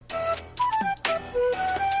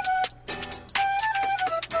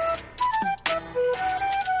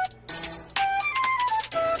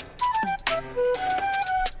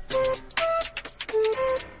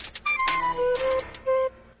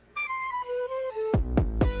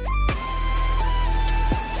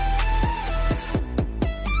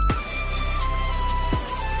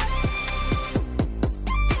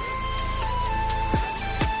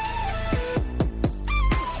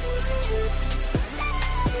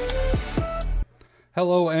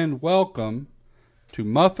Hello and welcome to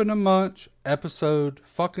Muffin and Munch, episode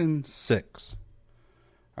fucking 6.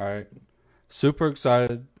 Alright. Super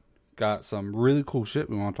excited. Got some really cool shit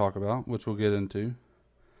we want to talk about, which we'll get into.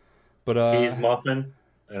 But He's Muffin,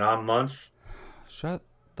 and I'm Munch. Shut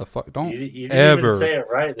the fuck. Don't You didn't ever even say it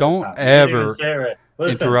right. Don't time. ever say it right.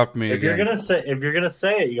 Listen, interrupt me if again. If you're gonna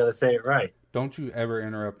say it, you gotta say it right. Don't you ever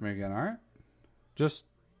interrupt me again, alright? Just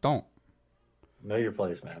don't. Know your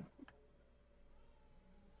place, man.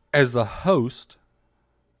 As the host,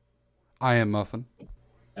 I am Muffin.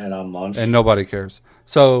 And I'm Munch. And nobody cares.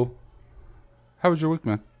 So, how was your week,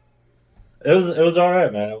 man? It was all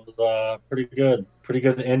right, man. It was pretty good. Pretty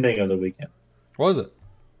good ending of the weekend. Was it?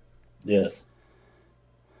 Yes.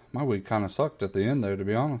 My week kind of sucked at the end there, to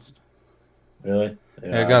be honest. Really?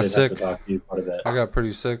 Yeah, I got did sick. have to talk to you quite a bit. I got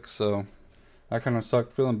pretty sick, so I kind of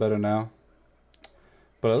sucked. Feeling better now.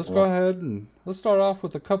 But let's go ahead and let's start off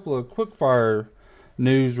with a couple of quick-fire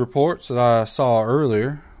news reports that I saw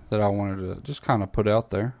earlier that I wanted to just kind of put out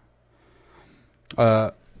there.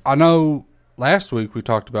 I know last week we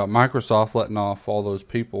talked about Microsoft letting off all those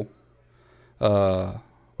people. Wait a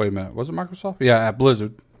minute. Was it Microsoft? Yeah, at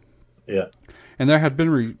Blizzard. Yeah. And there had been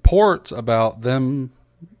reports about them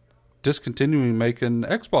discontinuing making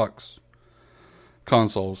Xbox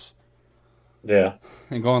consoles. Yeah.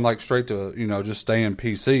 And going like straight to, just staying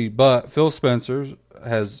PC. But Phil Spencer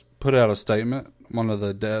has put out a statement, one of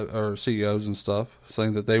the CEOs and stuff,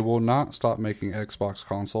 saying that they will not stop making Xbox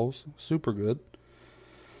consoles. Super good.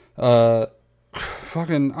 I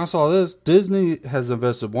saw this. Disney has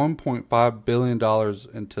invested $1.5 billion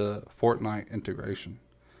into Fortnite integration.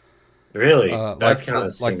 Really? Like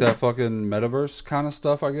that fucking metaverse kind of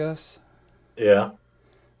stuff, I guess. Yeah.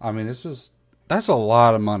 I mean, that's a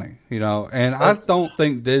lot of money, and I don't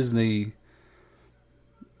think Disney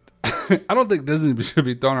should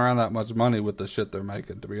be throwing around that much money with the shit they're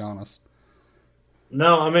making, to be honest.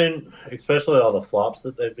 No, I mean, especially all the flops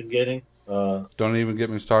that they've been getting. Don't even get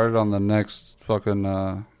me started on the next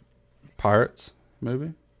fucking Pirates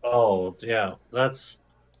movie. Oh, yeah.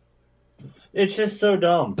 It's just so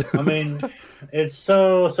dumb. I mean, it's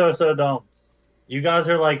so dumb. You guys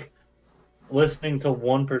are like listening to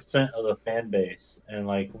 1% of the fan base, and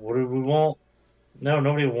like, what do we want? No,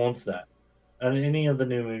 nobody wants that. And any of the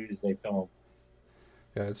new movies they film.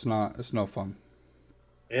 Yeah, it's no fun.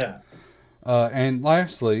 Yeah. And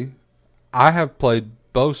lastly, I have played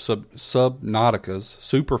both Subnauticas.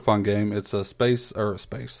 Super fun game. It's a space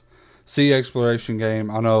sea exploration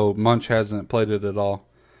game. I know Munch hasn't played it at all.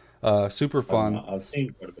 Super fun. I've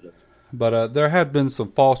seen quite a bit of it. But there had been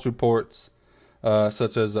some false reports,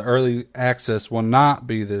 such as the early access will not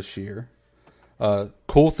be this year.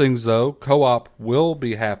 Cool things though, co-op will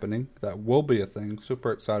be happening. That will be a thing.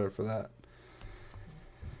 Super excited for that.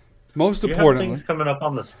 Most importantly, you have things coming up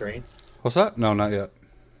on the screen. What's that? No, not yet.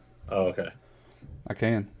 Oh, okay. I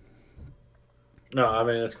can. No, I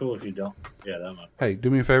mean it's cool if you don't. Yeah, that much. Hey, do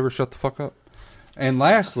me a favor, shut the fuck up. And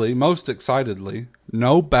lastly, most excitedly,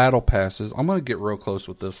 no battle passes. I'm gonna get real close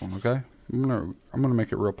with this one, okay? I'm gonna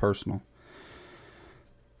make it real personal.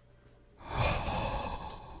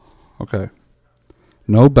 Okay.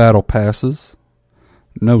 No battle passes,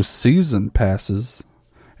 no season passes,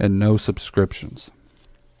 and no subscriptions.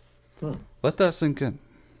 Let that sink in.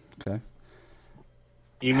 Okay.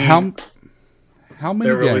 You mean how many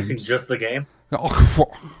they're games? releasing just the game?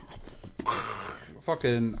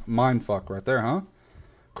 Fucking mind fuck right there, huh?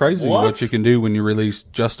 Crazy what you can do when you release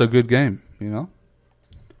just a good game,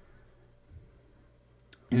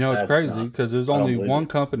 It's crazy because there's only one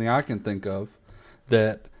company I can think of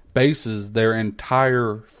that bases their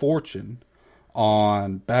entire fortune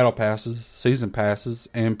on battle passes, season passes,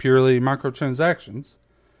 and purely microtransactions.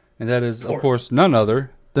 And that is, of course, none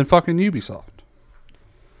other than fucking Ubisoft.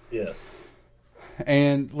 Yes.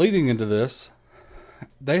 And leading into this,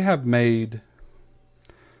 they have made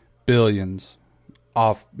billions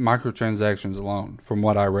off microtransactions alone, from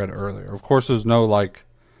what I read earlier. Of course, there's no,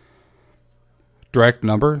 direct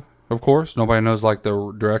number, of course. Nobody knows,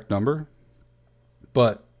 the direct number.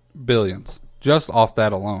 But billions, just off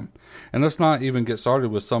that alone. And let's not even get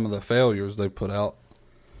started with some of the failures they put out.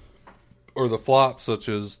 Or the flops, such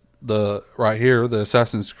as the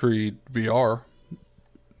Assassin's Creed VR.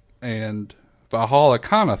 And Valhalla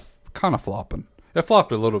kind of flopping. It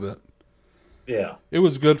flopped a little bit. Yeah. It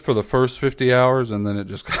was good for the first 50 hours, and then it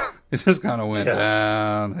just kind of went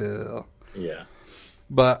downhill. Yeah.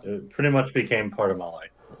 But it pretty much became part of my life.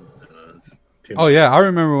 Oh, yeah. I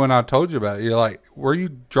remember when I told you about it. You're like, were you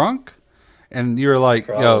drunk? And you're like,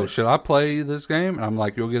 Probably. Yo, should I play this game? And I'm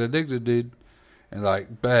like, you'll get addicted, dude. And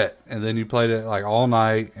like, bet. And then you played it like all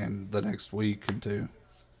night and the next week and two.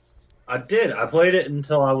 I did. I played it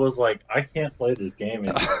until I was like, I can't play this game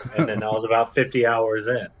anymore. And then I was about 50 hours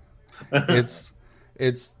in.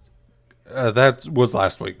 It's that was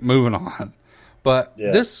last week. Moving on. But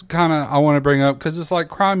this kind of I want to bring up because it's like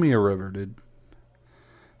cry me a river, dude.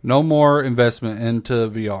 No more investment into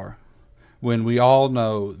VR. When we all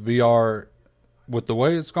know VR, with the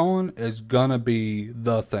way it's going, is going to be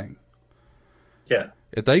the thing. Yeah.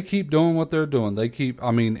 If they keep doing what they're doing,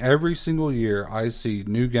 every single year I see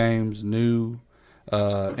new games, new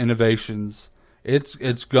innovations.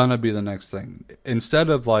 It's going to be the next thing. Instead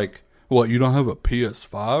of like, what, you don't have a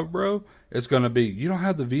PS5, bro? It's going to be, you don't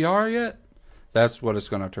have the VR yet? That's what it's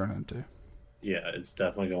going to turn into. Yeah, it's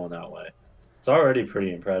definitely going that way. It's already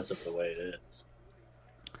pretty impressive the way it is.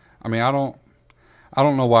 I mean, I don't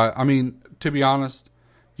know why. I mean, to be honest,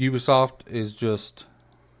 Ubisoft is just...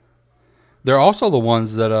 They're also the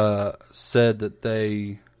ones that said that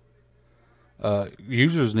they...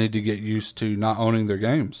 users need to get used to not owning their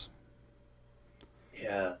games.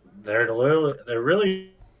 Yeah, they're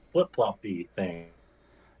really flip-floppy thing.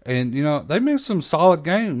 And, they made some solid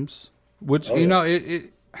games, which,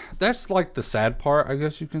 that's like the sad part, I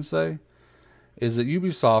guess you can say, is that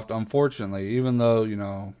Ubisoft, unfortunately, even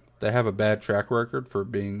though, they have a bad track record for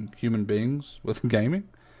being human beings with gaming,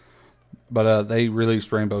 but they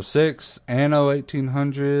released Rainbow Six, Anno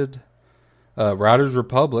 1800, Riders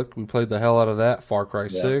Republic. We played the hell out of that. Far Cry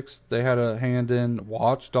 6. They had a hand in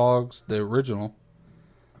Watch Dogs, the original.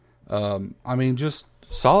 Just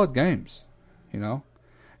solid games,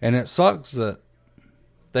 And it sucks that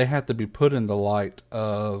they have to be put in the light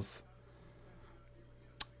of...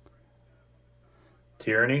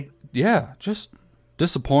 tyranny? Yeah, just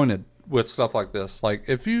disappointed with stuff like this. Like,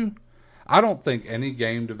 I don't think any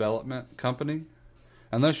game development company,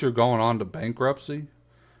 unless you're going on to bankruptcy,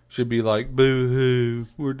 should be like, boo-hoo,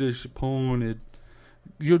 we're disappointed.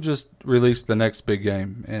 You'll just release the next big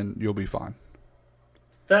game, and you'll be fine.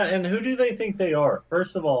 And who do they think they are?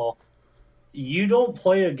 First of all, you don't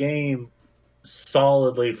play a game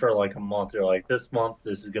solidly for like a month. You're like, this month,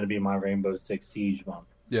 this is going to be my Rainbow Six Siege month.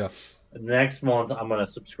 Yeah. Next month, I'm going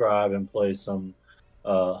to subscribe and play some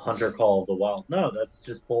Hunter Call of the Wild. No, that's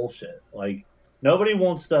just bullshit. Like, nobody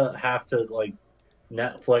wants to have to, like,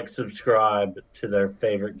 Netflix subscribe to their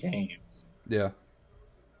favorite games. Yeah.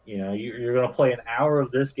 You're going to play an hour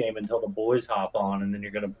of this game until the boys hop on, and then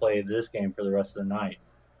you're going to play this game for the rest of the night.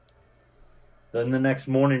 Then the next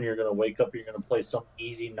morning, you're going to wake up, you're going to play some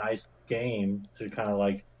easy, nice game to kind of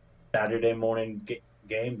like Saturday morning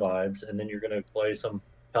game vibes, and then you're going to play some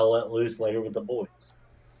Hell Let Loose later with the boys.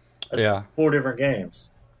 That's 4 different games.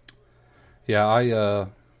 Yeah, I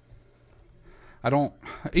don't,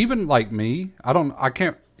 even like me, I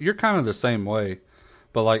can't, you're kind of the same way,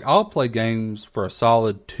 but like I'll play games for a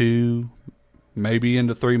solid 2, maybe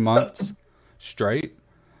into 3 months straight,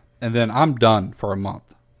 and then I'm done for a month.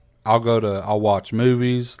 I'll watch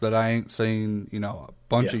movies that I ain't seen, a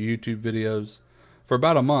bunch of YouTube videos for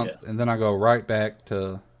about a month, and then I go right back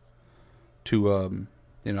to the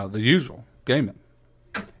usual gaming.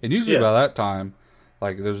 And usually by that time,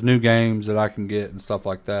 like, there's new games that I can get and stuff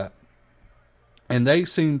like that. And they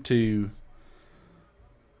seem to,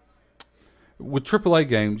 with AAA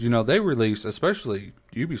games, they release, especially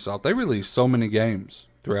Ubisoft, they release so many games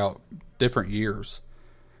throughout different years.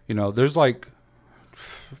 There's like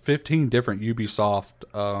 15 different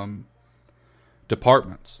Ubisoft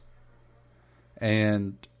departments.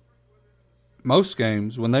 And most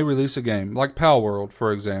games, when they release a game, like Pal World,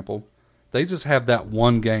 for example, they just have that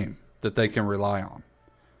one game that they can rely on.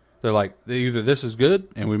 They're like, either this is good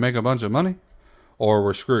and we make a bunch of money, or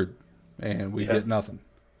we're screwed and we get nothing.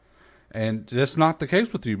 And that's not the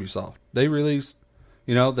case with Ubisoft. They released,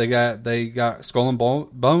 they got Skull and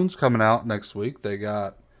Bones coming out next week. They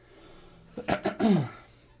got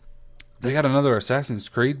another Assassin's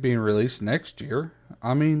Creed being released next year.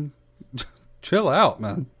 I mean, chill out,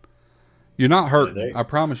 man. You're not hurting. I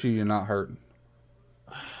promise you're not hurting.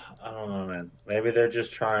 I don't know, man. Maybe they're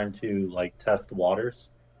just trying to, like, test the waters.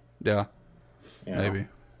 Yeah. Maybe.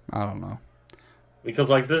 I don't know. Because,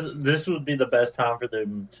 like, this would be the best time for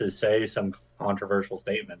them to say some controversial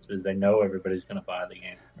statements, because they know everybody's going to buy the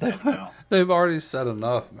game. They've already said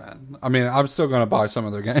enough, man. I mean, I'm still going to buy some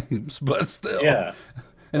of their games, but still. Yeah.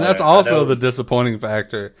 And that's also the disappointing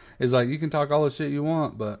factor. Is like, you can talk all the shit you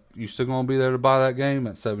want, but you still going to be there to buy that game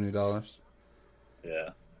at $70. Yeah.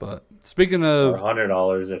 But Speaking or of,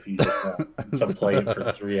 $100 if you just want to play it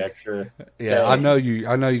for 3 extra. yeah, days.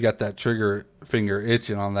 I know you got that trigger finger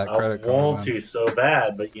itching on that I credit card. want to so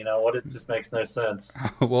bad, but you know what? It just makes no sense.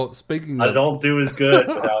 Well, speaking I of don't do as good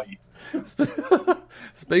without you.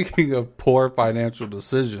 speaking of poor financial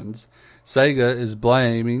decisions, Sega is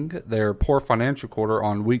blaming their poor financial quarter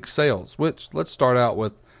on weak sales. Which let's start out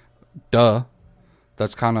with, duh.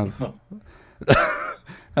 That's kind of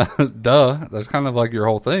duh. That's kind of like your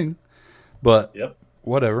whole thing, but Yep.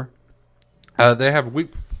 whatever. They have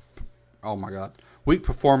weak. Oh my god, weak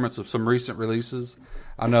performance of some recent releases.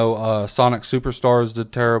 I know Sonic Superstars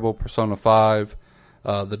did terrible. Persona 5,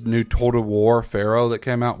 the new Total War Pharaoh that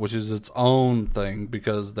came out, which is its own thing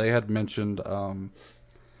because they had mentioned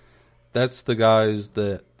that's the guys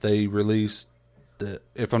that they released. That,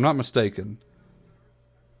 if I'm not mistaken,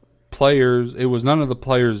 players. It was none of the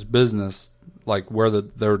players' business, like where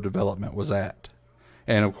their development was at,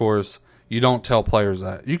 and of course. You don't tell players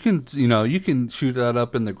that. You can shoot that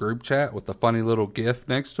up in the group chat with the funny little GIF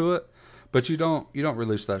next to it, but you don't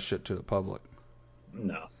release that shit to the public.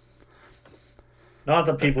 No. Not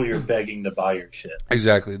the people you're begging to buy your shit.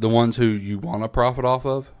 Exactly. The ones who you want to profit off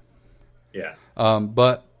of. Yeah.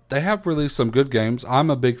 But they have released some good games. I'm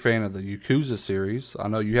a big fan of the Yakuza series. I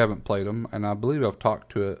know you haven't played them, and I believe I've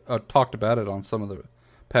talked about it on some of the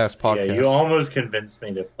past podcasts. Yeah, you almost convinced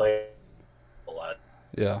me to play a lot.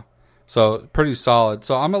 Yeah. So, pretty solid.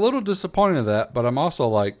 So, I'm a little disappointed in that, but I'm also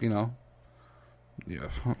like, get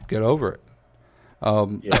over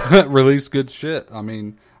it. Release good shit. I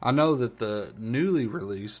mean, I know that the newly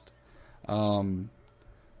released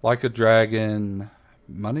Like a Dragon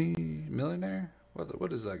Money Millionaire?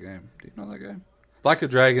 What is that game? Do you know that game? Like a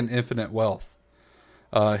Dragon Infinite Wealth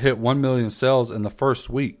hit 1 million sales in the first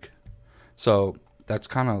week. So, that's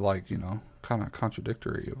kind of like, kind of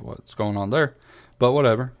contradictory of what's going on there. But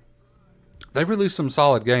whatever. They've released some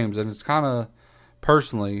solid games, and it's kind of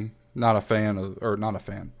personally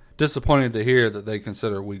disappointed to hear that they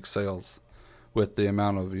consider weak sales with the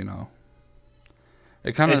amount of,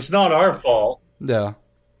 It's not our fault. Yeah.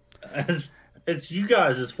 It's you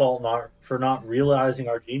guys' fault for not realizing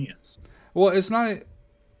our genius. Well, it's not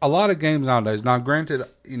a lot of games nowadays. Now, granted,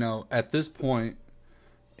 at this point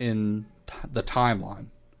in the timeline,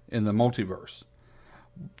 in the multiverse,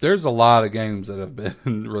 there's a lot of games that have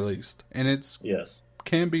been released, and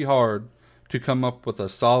can be hard to come up with a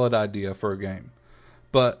solid idea for a game.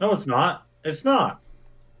 But no, it's not. It's not.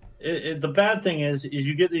 The bad thing is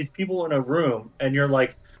you get these people in a room, and you're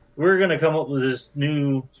like, "We're going to come up with this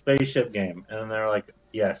new spaceship game," and they're like,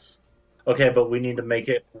 "Yes, okay, but we need to make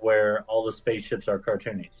it where all the spaceships are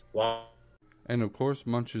cartoonies." Wow. And of course,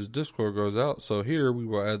 Munch's Discord goes out, so here we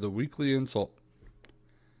will add the weekly insult.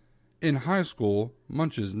 In high school,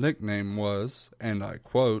 Munch's nickname was, and I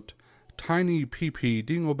quote, Tiny PP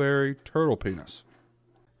Dingleberry Turtle Penis.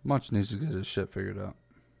 Munch needs to get his shit figured out.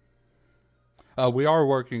 We are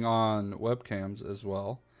working on webcams as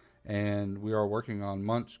well, and we are working on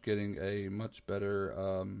Munch getting a much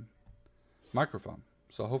better microphone.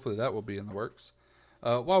 So hopefully that will be in the works.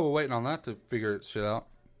 While we're waiting on that to figure its shit out,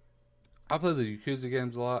 I play the Yakuza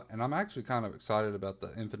games a lot, and I'm actually kind of excited about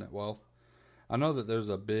the Infinite Wealth. I know that there's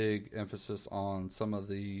a big emphasis on some of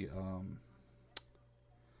the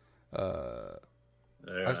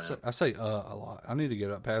I say a lot. I need to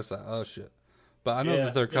get up past that shit. But I know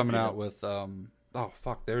that they're coming out with oh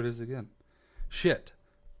fuck, there it is again. Shit.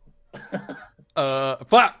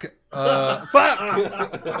 Fuck.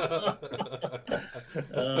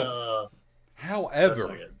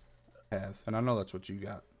 However, and I know that's what you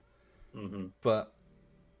got. Mm-hmm. But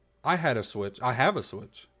I had a Switch. I have a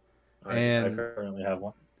Switch. And I currently have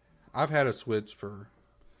one. I've had a Switch for,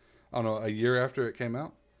 I don't know, a year after it came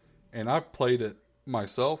out. And I've played it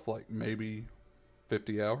myself like maybe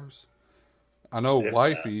 50 hours. I know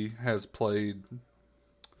Wifey has played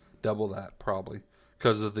double that probably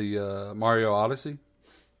because of the Mario Odyssey.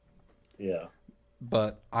 Yeah.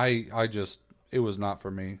 But I just, it was not for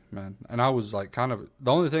me, man. And I was like kind of,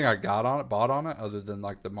 the only thing I bought on it, other than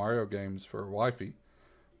like the Mario games for Wifey,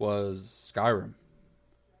 was Skyrim.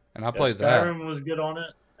 And I played that. Skyrim was good on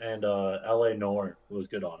it, and L.A. Noire was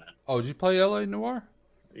good on it. Oh, did you play L.A. Noire?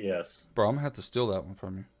 Yes. Bro, I'm going to have to steal that one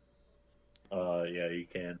from you. Yeah, you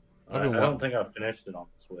can. I don't think I finished it on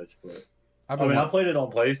the Switch, but I played it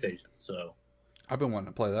on PlayStation, so. I've been wanting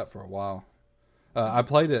to play that for a while. I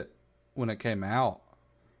played it when it came out,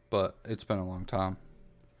 but it's been a long time.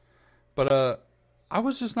 But I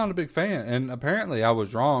was just not a big fan, and apparently I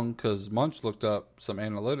was wrong because Munch looked up some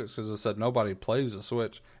analytics because it said nobody plays the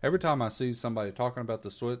Switch. Every time I see somebody talking about the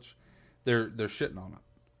Switch, they're shitting on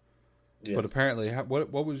it. Yes. But apparently,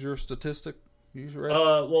 what was your statistic you read?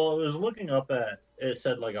 Well, it was looking up at, it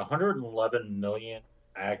said like 111 million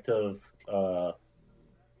active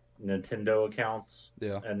Nintendo accounts,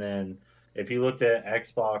 Yeah. and then if you looked at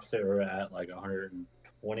Xbox, they were at like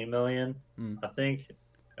 120 million, Mm. I think,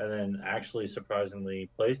 and then actually surprisingly,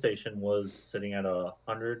 PlayStation was sitting at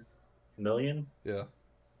 100 million, Yeah.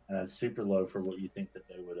 and that's super low for what you think that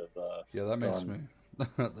they would have Yeah, that makes done.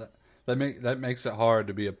 me that makes it hard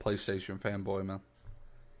to be a PlayStation fanboy, man.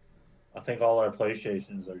 I think all our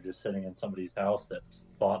PlayStations are just sitting in somebody's house that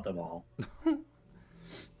bought them all.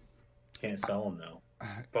 Can't sell them now.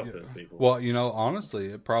 Fuck Yeah. those people. Well, honestly,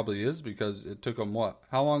 it probably is because it took them what?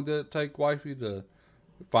 How long did it take wifey to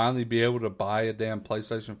finally be able to buy a damn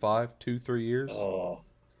PlayStation 5? 2-3 years? Oh,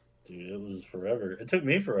 dude, it was forever. It took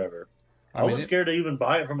me forever. I I mean, was scared to even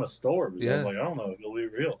buy it from a store because I was yeah. like, I don't know if it'll be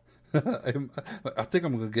real. I think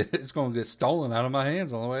it's gonna get stolen out of my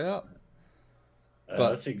hands on the way up.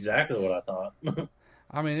 But That's exactly what I thought.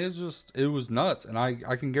 I mean, it was nuts, and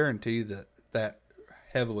I can guarantee that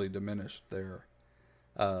heavily diminished their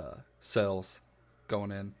sales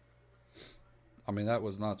going in. I mean, that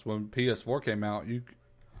was nuts. When PS4 came out,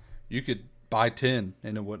 you could buy 10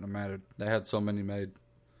 and it wouldn't have mattered. They had so many made.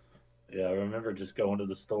 Yeah, I remember just going to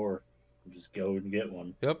the store, just go and get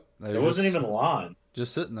one. Yep, There wasn't even a line.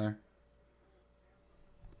 just sitting there.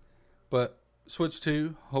 But Switch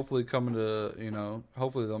 2, hopefully coming to,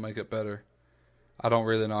 hopefully they'll make it better. I don't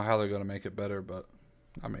really know how they're going to make it better, but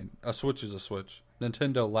I mean, a Switch is a Switch.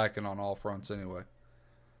 Nintendo lacking on all fronts anyway.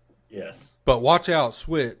 Yes. But watch out,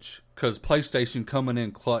 Switch, because PlayStation coming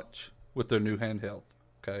in clutch with their new handheld.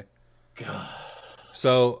 Okay. God.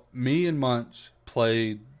 So me and Munch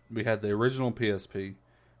played. We had the original PSP.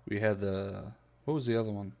 We had what was the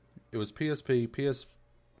other one? It was PSP, PS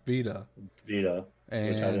Vita,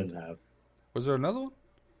 and which I didn't have. Was there another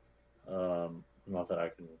one? Not that I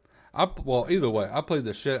can. Well, either way, I played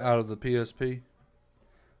the shit out of the PSP.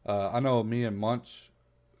 I know me and Munch,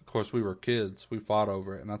 of course, we were kids. We fought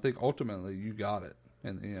over it, and I think ultimately you got it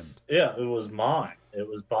in the end. Yeah, it was mine. It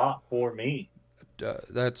was bought for me.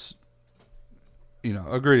 That's,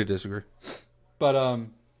 agree to disagree. But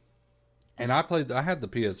and I had the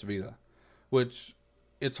PS Vita, which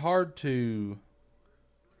it's hard to,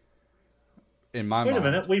 in my mind. Wait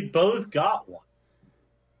a minute, we both got one.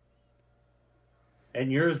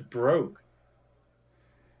 And yours broke.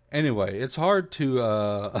 Anyway, it's hard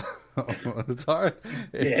to it's hard.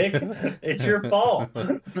 Dick, it's your fault.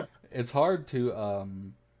 It's hard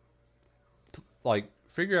to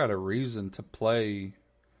figure out a reason to play.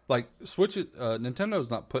 Like Switch it. Nintendo's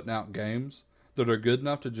not putting out games that are good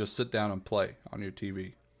enough to just sit down and play on your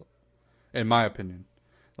TV. In my opinion,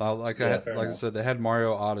 like I said, they had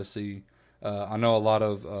Mario Odyssey. I know a lot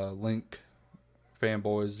of Link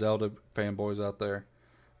fanboys, Zelda fanboys out there.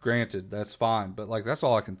 Granted, that's fine, but that's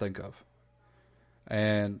all I can think of.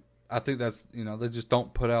 And I think that's they just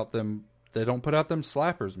don't put out them. They don't put out them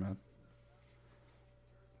slappers, man.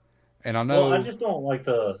 And I know. Well, I just don't like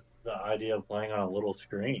the idea of playing on a little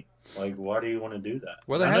screen. Like, why do you want to do that?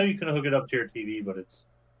 Well, I know you can hook it up to your TV, but it's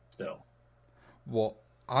still. Well,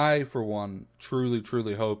 I, for one, truly,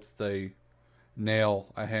 truly hope that they nail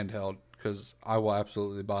a handheld because I will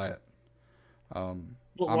absolutely buy it.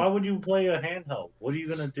 But why would you play a handheld? What are you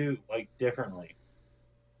going to do, differently?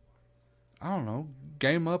 I don't know.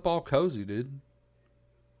 Game up all cozy, dude.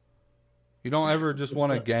 You don't ever just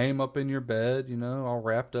want a game up in your bed, all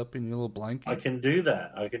wrapped up in your little blanket? I can do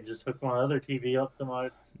that. I can just hook my other TV up to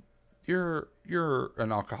my... You're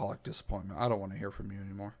an alcoholic disappointment. I don't want to hear from you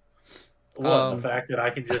anymore. What, the fact that I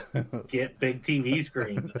can just get big TV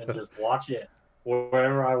screens and just watch it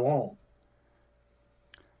wherever I want.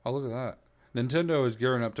 Oh, look at that. Nintendo is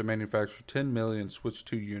gearing up to manufacture 10 million Switch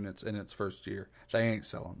 2 units in its first year. They ain't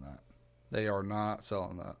selling that. They are not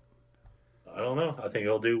selling that. I don't know. I think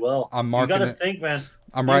it'll do well. I'm marking you gotta it. think, man.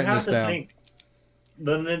 I'm writing this down. Think.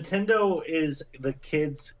 The Nintendo is the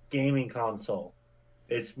kids' gaming console.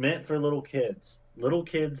 It's meant for little kids. Little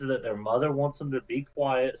kids that their mother wants them to be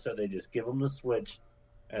quiet, so they just give them the Switch,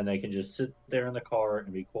 and they can just sit there in the car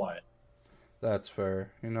and be quiet. That's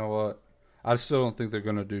fair. You know what? I still don't think they're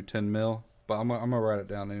going to do 10 mil, but I'm going to write it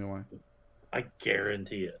down anyway. I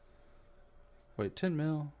guarantee it. Wait, 10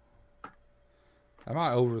 mil? Am I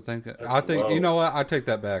overthinking? That's I think, low. you know what? I take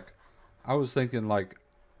that back. I was thinking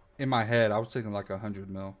in my head, I was thinking 100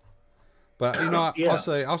 mil. But,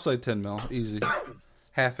 Yeah. I'll say 10 mil. Easy.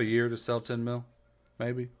 Half a year to sell 10 mil,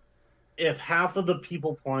 maybe. If half of the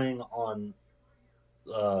people playing on,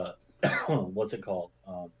 what's it called?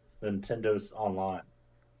 Nintendo's online.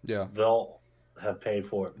 Yeah. They'll have paid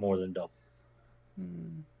for it more than double.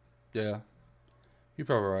 Yeah, you're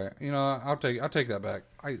probably right. You know, I'll take that back.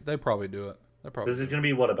 They probably do it. They probably. This is do going to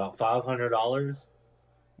be what, about $500?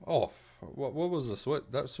 Oh, what was the Switch?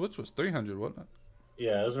 That Switch was 300, wasn't it?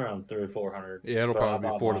 Yeah, it was around 300 or 400. Yeah, it'll But I probably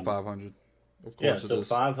be bought 400 to mine. 500. Of Yeah, course it so is.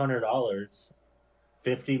 $500,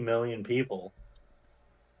 50 million people.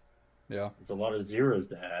 Yeah, It's a lot of zeros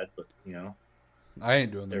to add, but I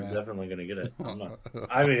ain't doing the they're math. definitely going to get it. I'm not.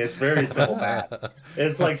 I mean, it's very simple math.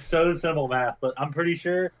 It's like so simple math, but I'm pretty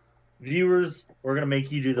sure viewers, we're going to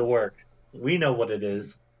make you do the work. We know what it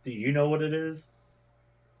is. Do you know what it is?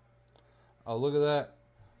 Oh, look at that.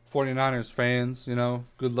 49ers fans,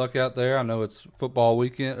 good luck out there. I know it's football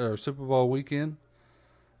weekend or Super Bowl weekend.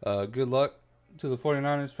 Good luck to the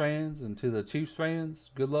 49ers fans and to the Chiefs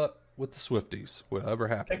fans. Good luck with the Swifties, whatever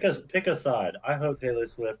happens. Pick a side. I hope Taylor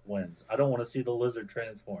Swift wins. I don't want to see the lizard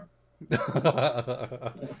transform.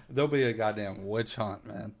 There'll be a goddamn witch hunt,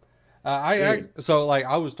 man. Dude.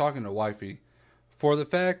 I was talking to Wifey for the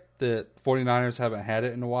fact that 49ers haven't had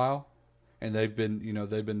it in a while, and they've been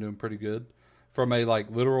doing pretty good. From a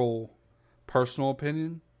literal personal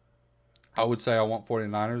opinion, I would say I want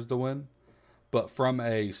 49ers to win, but from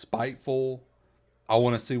a spiteful, I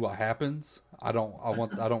want to see what happens. I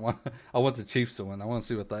want the Chiefs to win. I want to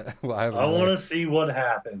see what happens. I want to see what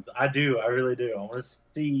happens. I do. I really do. I want to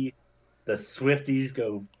see the Swifties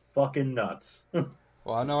go fucking nuts.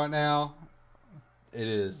 Well, I know right now it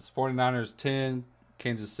is 49ers 10,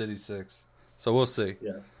 Kansas City 6. So we'll see.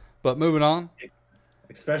 Yeah. But moving on.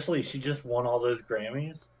 Especially, she just won all those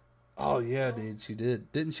Grammys. Oh, yeah, dude, she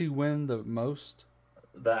did. Didn't she win the most?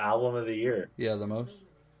 The album of the year. Yeah, the most.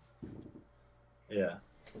 Yeah.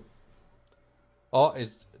 Oh,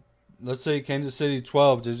 let's say Kansas City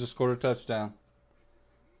 12 just scored a touchdown.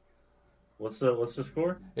 What's the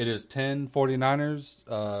score? It is 10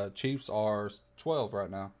 49ers. Chiefs are 12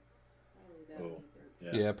 right now. Oh,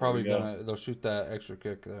 Yeah, probably they'll shoot that extra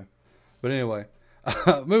kick there. But anyway,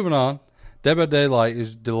 moving on. Dead by Daylight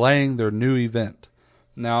is delaying their new event.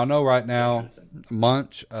 Now I know right now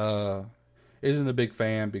Munch isn't a big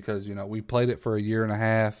fan because we played it for a year and a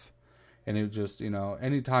half, and it was just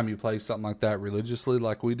anytime you play something like that religiously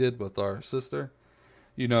like we did with our sister,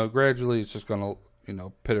 gradually it's just gonna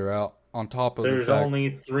peter out. On top of there's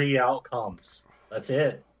only 3 outcomes. That's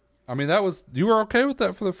it. I mean, you were okay with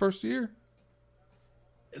that for the first year?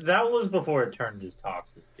 That was before it turned as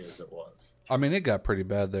toxic as it was. I mean, it got pretty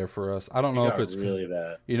bad there for us. I don't know if it's really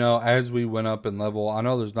bad. As we went up in level, I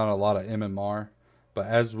know there's not a lot of MMR, but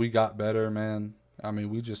as we got better, man, I mean,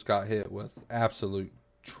 we just got hit with absolute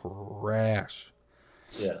trash.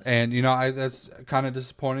 Yeah. And that's kind of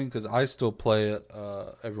disappointing because I still play it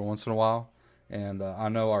every once in a while. And I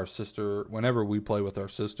know our sister, whenever we play with our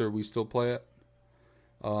sister, we still play it.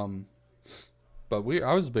 But I'm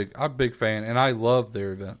a big fan, and I love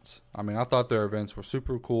their events. I mean, I thought their events were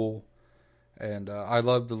super cool, and I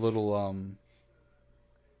love the little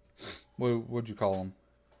what'd you call them?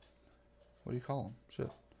 What do you call them? Shit,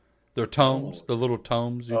 they're tomes. The little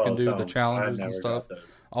tomes you can do, tomes. the challenges and stuff. Yeah.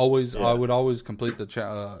 I would always complete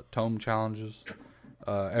the tome challenges.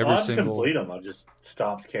 I'd complete them. I just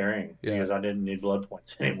stopped caring because I didn't need blood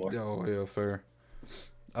points anymore. Oh yeah, fair.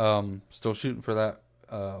 Still shooting for that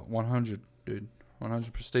 100, dude.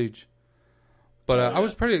 100 prestige. But I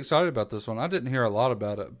was pretty excited about this one. I didn't hear a lot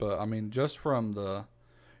about it, but I mean, just from the,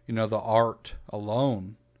 the art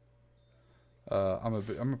alone, I'm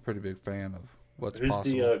a pretty big fan of what's possible.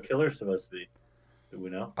 Who's the killer supposed to be? Do we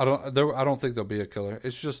know? I don't think there'll be a killer.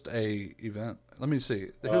 It's just a event. Let me see.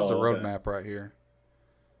 Here's the roadmap right here.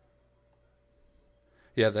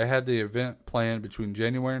 Yeah, they had the event planned between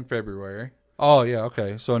January and February. Oh, yeah,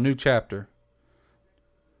 okay. So a new chapter.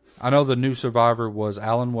 I know the new survivor was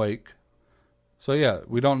Alan Wake. So, yeah,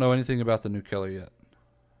 we don't know anything about the new killer yet.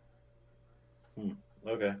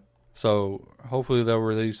 Okay. So, hopefully they'll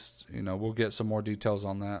release, we'll get some more details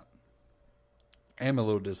on that. I'm a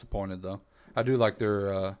little disappointed, though. I do like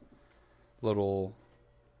their little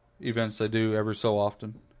events they do every so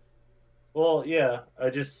often. Well, yeah, I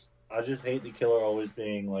just hate the killer always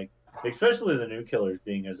being especially the new killers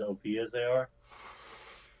being as OP as they are.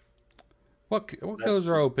 What killers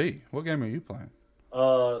are OP? What game are you playing?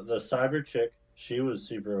 The cyber chick, she was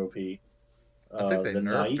super OP. I think they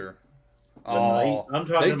nerfed her. Night. I'm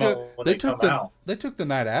talking about when they come out. They took the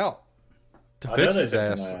night out to fix his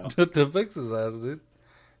ass. To fix his ass, dude.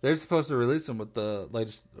 They're supposed to release him with the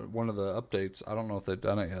latest one of the updates. I don't know if they've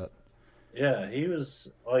done it yet. Yeah, he was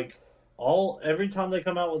every time they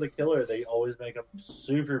come out with a killer, they always make him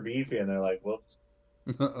super beefy, and they're like, "Whoops."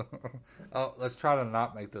 Oh, let's try to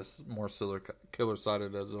not make this more killer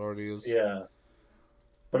sided as it already is. Yeah,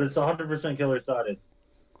 but it's 100% killer sided.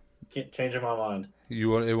 Can't changing my mind. You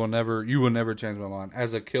will never change my mind.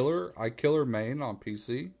 As a killer, I killer main on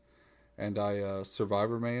PC, and I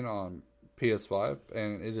survivor main on PS5,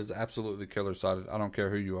 and it is absolutely killer sided. I don't care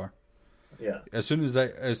who you are. Yeah. As soon as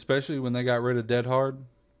especially when they got rid of Dead Hard,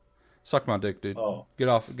 suck my dick, dude. Oh. Get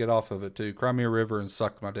off of it too. Cry me a river and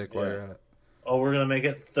suck my dick while you're at it. Oh, we're gonna make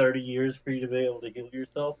it 30 years for you to be able to heal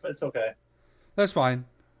yourself. It's okay. That's fine.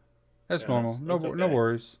 That's normal. No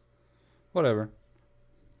worries. Whatever.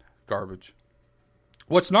 Garbage.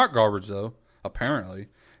 What's not garbage though, apparently,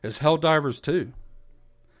 is Helldivers 2.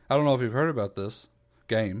 I don't know if you've heard about this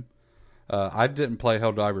game. I didn't play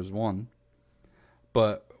Helldivers 1,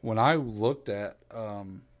 but when I looked at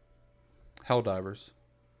Helldivers,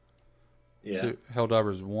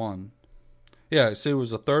 Helldivers 1, yeah, see, it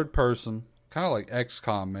was a third person, kind of like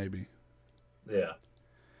XCOM maybe. Yeah.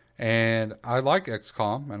 And I like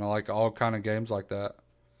XCOM, and I like all kind of games like that.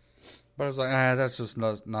 But I was like, that's just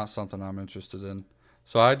not something I'm interested in.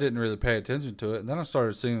 So I didn't really pay attention to it. And then I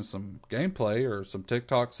started seeing some gameplay or some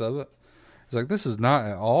TikToks of it. It's like, this is not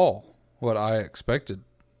at all what I expected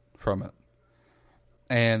from it.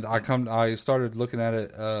 And I started looking at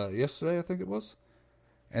it yesterday, I think it was.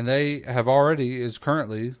 And they is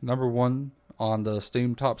currently number 1 on the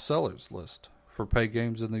Steam top sellers list for paid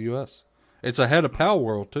games in the U.S. It's ahead of Pal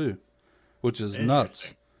World too, which is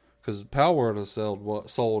nuts. Because Pal World has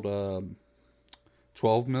sold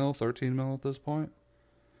 12 mil, 13 mil at this point.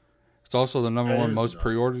 It's also the number 1 most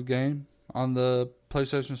pre-ordered game on the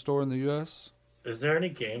PlayStation Store in the U.S. Is there any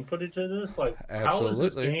game footage of this? Like, absolutely. How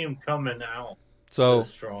is this game coming out so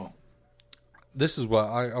strong? This is what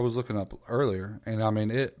I was looking up earlier, and I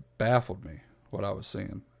mean, it baffled me what I was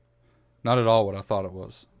seeing. Not at all what I thought it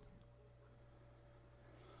was.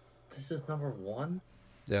 This is number 1?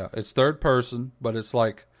 Yeah, it's third person, but it's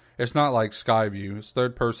not like Skyview. It's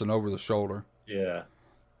third person over the shoulder. Yeah.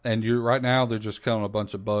 And right now they're just killing a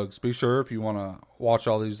bunch of bugs. Be sure if you want to watch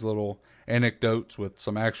all these little anecdotes with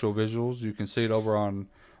some actual visuals, you can see it over on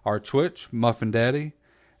our Twitch, Muffin Daddy,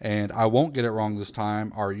 and I won't get it wrong this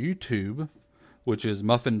time, our YouTube, which is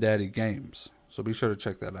Muffin Daddy Games. So be sure to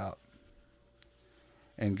check that out.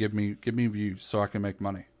 And give me views so I can make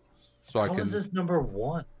money. How is this number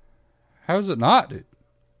 1? How is it not, dude?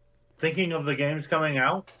 Thinking of the games coming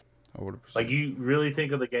out? 100%. Like, you really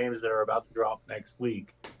think of the games that are about to drop next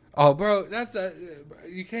week? Oh, bro, that's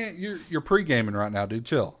you can't. You're pre-gaming right now, dude.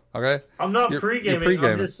 Chill, okay? I'm not pre-gaming.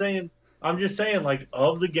 I'm just saying, like,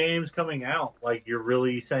 of the games coming out, like, you're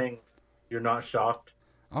really saying you're not shocked.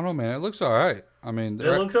 I don't know, man. It looks all right. I mean, it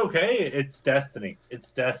looks okay. It's Destiny.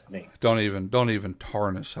 Don't even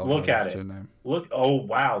tarnish. Look at it. Name. Look. Oh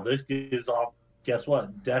wow, this gives off. Guess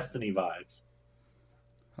what? Destiny vibes.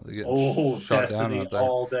 Shot Destiny down out there.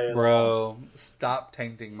 All day bro, long. Stop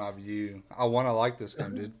tainting my view. I want to like this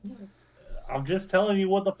game, dude. I'm just telling you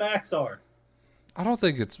what the facts are. I don't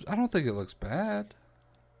think it looks bad.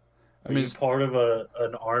 Are you part of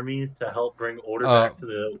an army to help bring order back to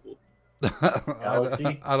the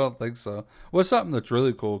galaxy? I don't think so. Well, something that's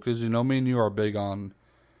really cool because me and you are big on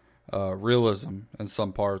realism in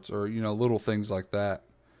some parts, or little things like that.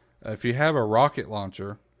 If you have a rocket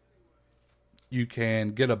launcher, you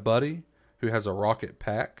can get a buddy who has a rocket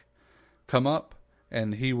pack come up,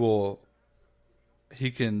 and he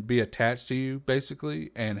can be attached to you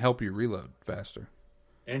basically and help you reload faster.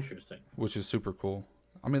 Interesting. Which is super cool.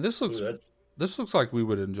 I mean, this looks like we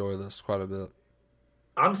would enjoy this quite a bit.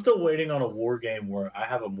 I'm still waiting on a war game where I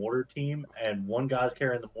have a mortar team and one guy's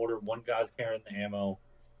carrying the mortar, one guy's carrying the ammo,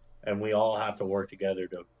 and we all have to work together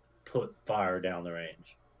to put fire down the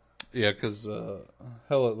range. Yeah, because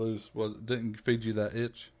Hell Let Loose didn't feed you that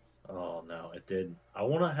itch. Oh, no, it didn't. I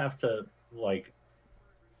want to have to,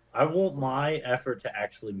 I want my effort to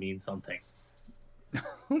actually mean something.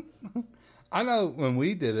 I know when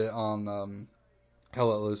we did it on Hell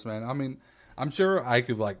Let Loose, man, I mean, I'm sure I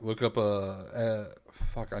could, look up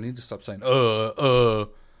fuck, I need to stop saying,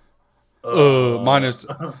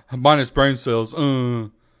 minus brain cells,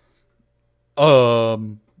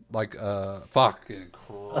 fucking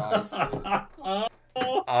Christ, dude.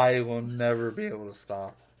 I will never be able to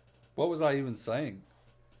stop. What was I even saying?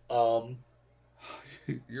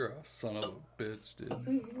 You're a son of a bitch,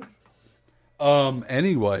 dude.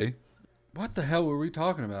 Anyway, what the hell were we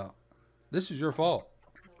talking about? This is your fault.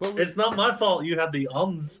 It's not my fault you had the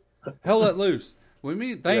Hell Let Loose. We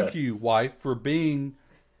mean thank you, wife, for being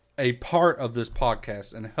a part of this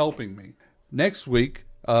podcast and helping me. Next week,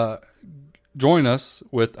 join us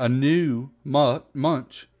with a new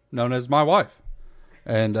Munch known as my wife,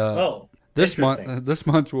 and this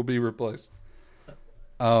Munch will be replaced.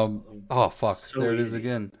 Oh fuck! So there it is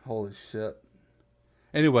again. Holy shit!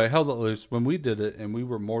 Anyway, held it loose. When we did it and we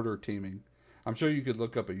were mortar teaming, I'm sure you could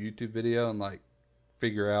look up a YouTube video and like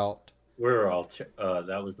figure out. We were all.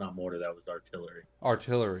 That was not mortar. That was artillery.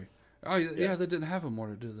 Artillery. Oh yeah, they didn't have a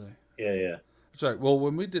mortar, did they? Yeah. That's right. Well,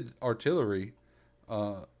 when we did artillery,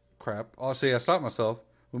 crap. Oh, see, I stopped myself.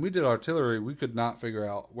 When we did artillery, we could not figure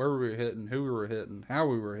out where we were hitting, who we were hitting, how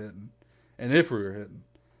we were hitting, and if we were hitting.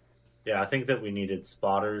 Yeah, I think that we needed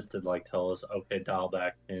spotters to like tell us, okay, dial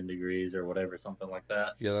back 10 degrees or whatever, something like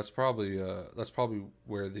that. Yeah, that's probably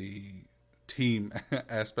where the team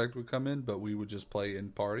aspect would come in, but we would just play in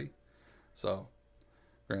party. So,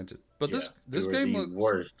 granted, but Yeah, this we were game the looks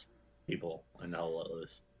worst people in Hell Let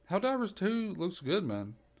Loose. Helldivers 2 looks good,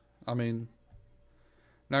 man. I mean,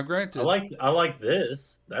 now granted, I like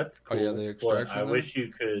this. That's cool. Oh yeah, the extraction. But I wish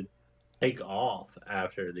you could take off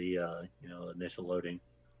after the initial loading.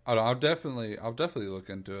 I'll definitely look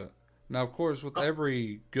into it. Now, of course, with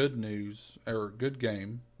every good news or good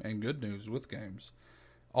game and good news with games,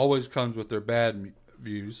 always comes with their bad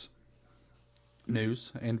news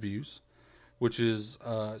and views, which is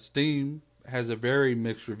Steam has a very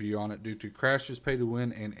mixed review on it due to crashes, pay to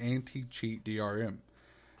win, and anti-cheat DRM.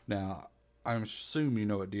 Now, I assume you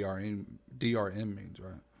know what DRM means,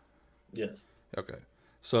 right? Yes. Okay.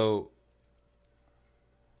 So,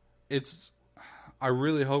 I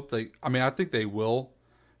really hope I think they will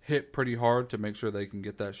hit pretty hard to make sure they can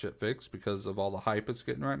get that shit fixed because of all the hype it's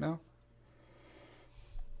getting right now.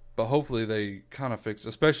 But hopefully they kind of fix,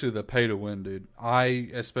 especially the pay to win, dude.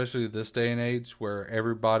 Especially this day and age where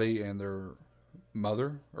everybody and their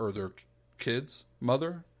mother or their kid's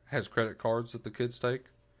mother has credit cards that the kids take.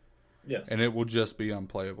 Yes. And it will just be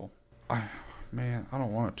unplayable. I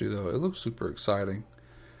don't want it to, though. It looks super exciting.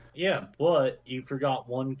 Yeah, but you forgot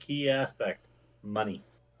one key aspect. Money.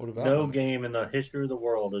 What about no money? game in the history of the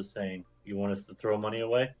world is saying, you want us to throw money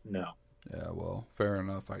away? No. Yeah, well, fair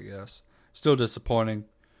enough, I guess. Still disappointing.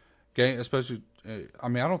 Game, especially, I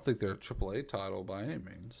don't think they're a AAA title by any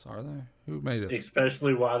means, are they? Who made it?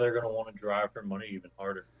 Especially why they're going to want to drive for money even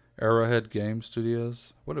harder. Arrowhead Game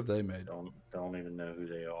Studios. What have they made? Don't even know who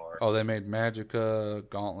they are. Oh, they made Magica,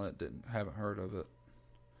 Gauntlet. Haven't heard of it.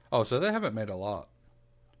 Oh, so they haven't made a lot.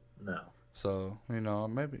 No. So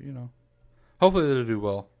maybe hopefully they'll do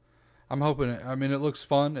well. I'm hoping. It looks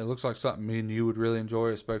fun. It looks like something me and you would really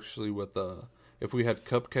enjoy, especially with if we had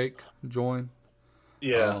Cupcake join.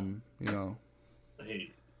 Yeah.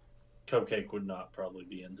 Cupcake would not probably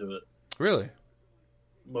be into it. Really?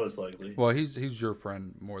 Most likely. Well, he's your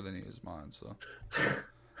friend more than he is mine, so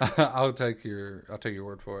I'll take your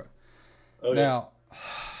word for it. Okay. Now,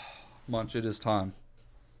 Munch, it is time.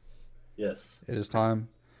 Yes. It is time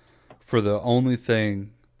for the only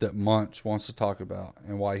thing that Munch wants to talk about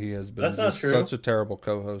and why he has been such a terrible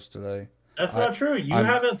co-host today. That's not true. You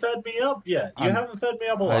haven't fed me up yet. You haven't fed me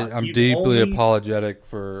up a lot. I'm deeply apologetic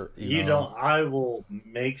for... You don't... I will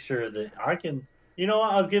make sure that I can... You know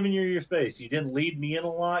what? I was giving you your space. You didn't lead me in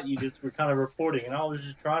a lot. You just were kind of reporting, and I was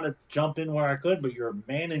just trying to jump in where I could, but you're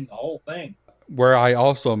manning the whole thing. Where I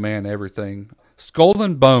also man everything. Skull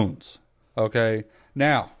and Bones. Okay?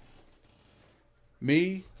 Now,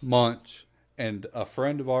 me, Munch, and a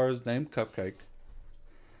friend of ours named Cupcake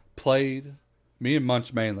played... Me and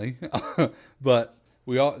Munch mainly, but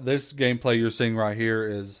this gameplay you're seeing right here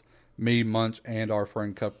is me, Munch, and our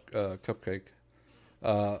friend Cupcake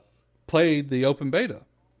played the open beta.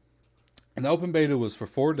 And the open beta was for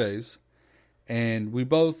 4 days, and we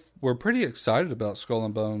both were pretty excited about Skull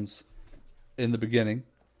and Bones in the beginning.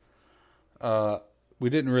 We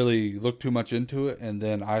didn't really look too much into it, and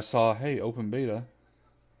then I saw, hey, open beta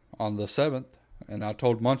on the 7th, and I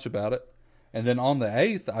told Munch about it. And then on the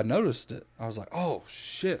 8th, I noticed it. I was like, oh,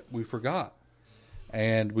 shit, we forgot.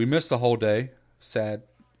 And we missed the whole day. Sag.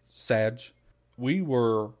 We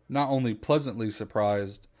were not only pleasantly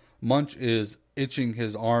surprised, Munch is itching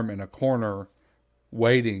his arm in a corner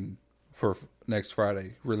waiting for next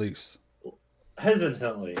Friday release.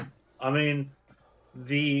 Hesitantly.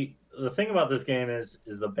 The thing about this game is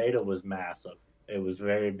the beta was massive. It was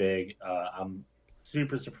very big. I'm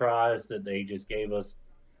super surprised that they just gave us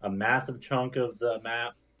a massive chunk of the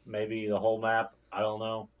map, maybe the whole map. I don't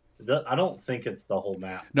know. I don't think it's the whole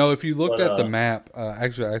map. No, if you looked at the map,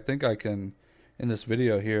 actually, I think I can, in this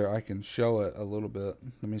video here, I can show it a little bit.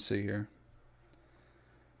 Let me see here.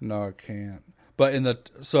 No, I can't. But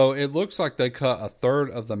so it looks like they cut a third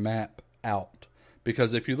of the map out.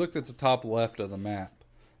 Because if you looked at the top left of the map,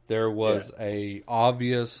 there was a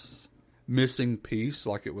obvious missing piece,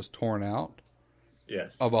 like it was torn out.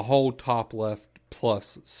 Yes. Of a whole top left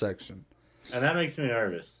plus section. And that makes me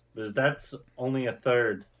nervous because that's only a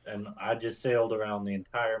third, and I just sailed around the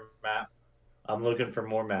entire map I'm looking for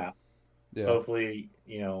more map. Yeah, Hopefully,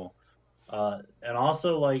 and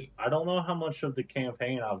also like I don't know how much of the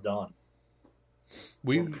campaign I've done.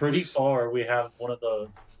 We're we pretty far. We have one of the.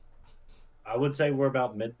 I would say we're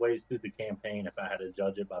about midways through the campaign if I had to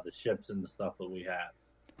judge it by the ships and the stuff that we have.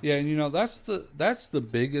 yeah, and that's the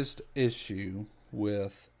biggest issue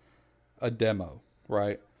with a demo,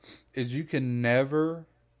 right? Is you can never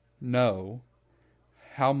know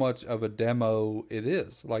how much of a demo it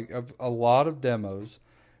is. Like a lot of demos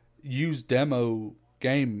use demo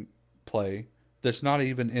gameplay that's not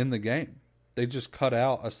even in the game. They just cut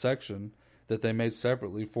out a section that they made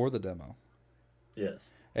separately for the demo. Yes.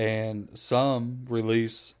 And some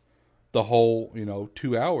release the whole,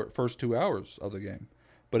 first 2 hours of the game.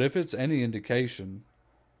 But if it's any indication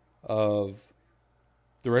of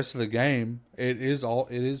the rest of the game, it is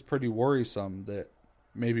pretty worrisome that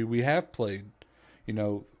maybe we have played,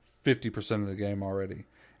 50% of the game already.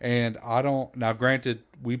 And I don't, now granted,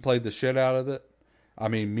 we played the shit out of it. I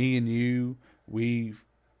mean, me and you, we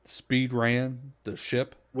speed ran the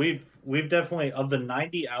ship. We've definitely, of the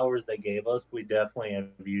 90 hours they gave us, we definitely have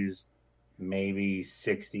used maybe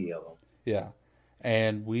 60 of them. Yeah.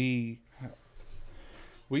 And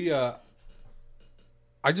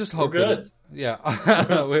I just hope We're good. that yeah,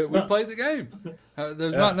 we played the game.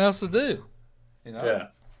 There's nothing else to do, Yeah.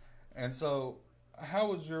 And so, how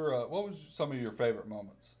was your? What was some of your favorite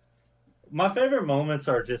moments? My favorite moments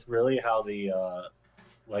are just really how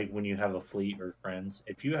like when you have a fleet or friends.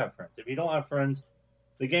 If you have friends, if you don't have friends,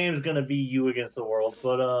 the game's gonna be you against the world.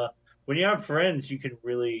 But when you have friends, you can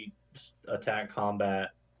really attack combat,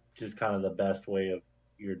 just kind of the best way of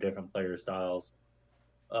your different player styles.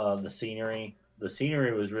 The scenery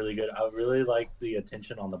was really good. I really liked the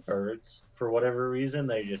attention on the birds for whatever reason.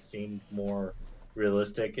 They just seemed more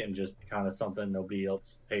realistic and just kind of something nobody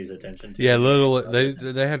else pays attention to. Yeah,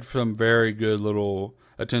 they had some very good little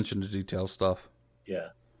attention to detail stuff. Yeah.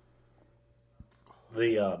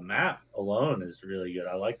 The map alone is really good.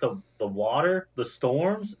 I like the water, the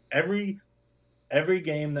storms. Every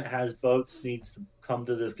game that has boats needs to come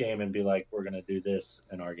to this game and be like, we're gonna do this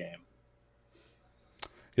in our game.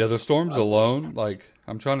 Yeah, the storms alone, like,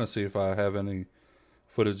 I'm trying to see if I have any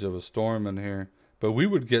footage of a storm in here, but we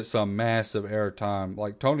would get some massive airtime.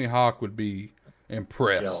 Like, Tony Hawk would be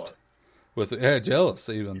impressed jealous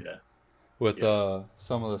even with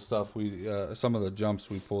some of the stuff some of the jumps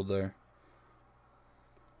we pulled there.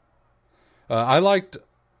 I'm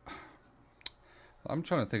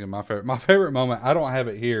trying to think of my favorite moment. I don't have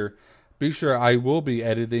it here. Be sure I will be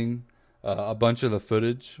editing a bunch of the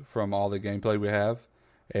footage from all the gameplay we have,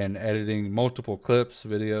 and editing multiple clips,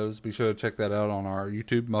 videos. Be sure to check that out on our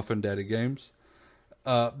YouTube, Muffin Daddy Games.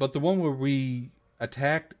 But the one where we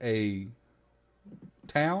attacked a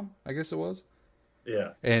town, I guess it was.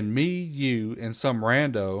 Yeah. And me, you, and some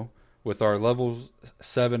rando with our level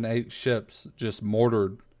 7, 8 ships just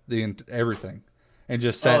mortared everything and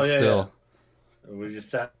just sat still. Yeah. We just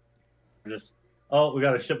sat. We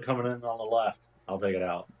got a ship coming in on the left. I'll take it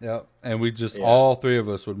out. Yep. And we just, all three of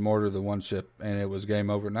us would mortar the one ship, and it was game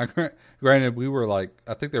over. Now, granted, we were like,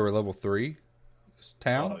 I think they were level 3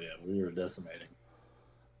 town. Oh, yeah. We were decimating.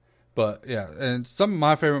 But, yeah. And some of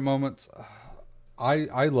my favorite moments,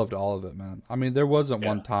 I loved all of it, man. I mean, there wasn't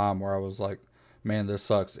one time where I was like, man, this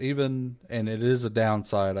sucks. And it is a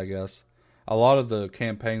downside, I guess. A lot of the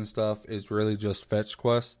campaign stuff is really just fetch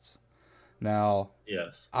quests. Now,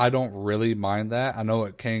 yes, I don't really mind that. I know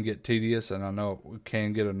it can get tedious, and I know it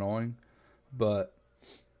can get annoying, but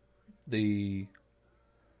it's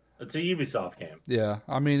a Ubisoft game. Yeah,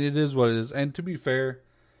 I mean, it is what it is. And to be fair,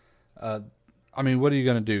 I mean, what are you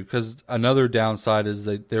going to do? Because another downside is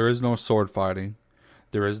that there is no sword fighting.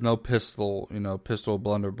 There is no pistol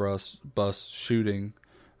blunderbuss shooting.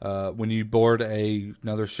 When you board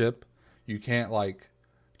another ship, you can't, like,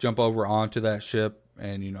 jump over onto that ship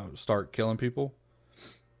and, start killing people.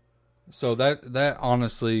 So that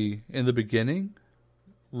honestly, in the beginning,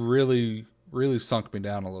 really, really sunk me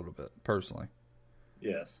down a little bit, personally.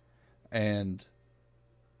 Yes. And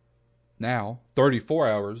now, 34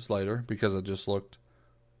 hours later, because I just looked,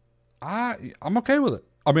 I'm okay with it.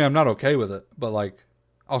 I mean, I'm not okay with it, but, like,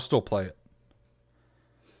 I'll still play it.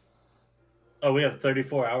 Oh, we have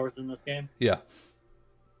 34 hours in this game? Yeah.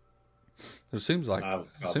 It seems like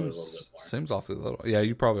seems awfully little. Yeah,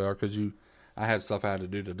 you probably are, because I had stuff I had to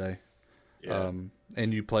do today. Yeah.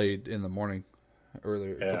 And you played in the morning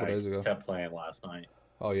earlier, a couple days ago. I kept playing last night.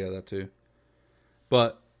 Oh yeah, that too.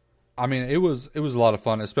 But I mean, it was a lot of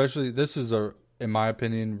fun. Especially, this is in my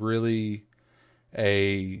opinion, really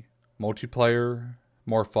a multiplayer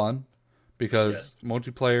more fun, because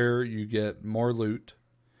multiplayer you get more loot,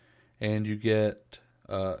 and you get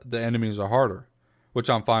the enemies are harder, which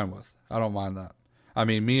I'm fine with. I don't mind that. I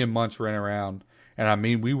mean, me and Munch ran around, and I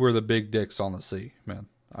mean, we were the big dicks on the sea, man.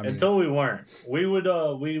 I mean, until we weren't. We would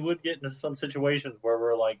get into some situations where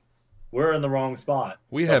we're in the wrong spot.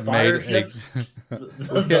 We The have fire made ships, a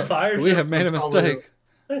the fire we ships have made a was probably- mistake.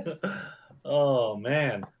 Oh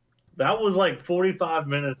man, that was like 45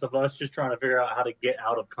 minutes of us just trying to figure out how to get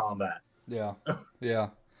out of combat. Yeah,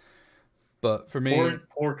 yeah. But for me,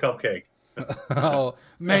 Poor Cupcake. oh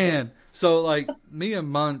man, so like me and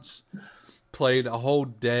Munch played a whole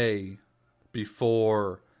day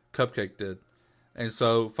before Cupcake did, and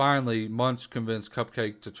so finally Munch convinced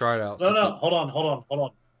Cupcake to try it out. No, hold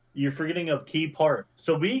on. You're forgetting a key part.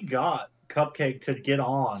 So we got Cupcake to get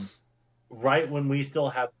on right when we still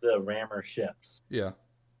had the rammer ships. Yeah.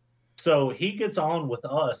 So he gets on with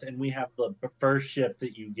us, and we have the first ship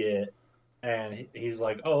that you get, and he's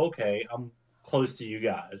like, "Oh, okay, I'm close to you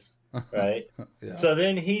guys, right?" Yeah. So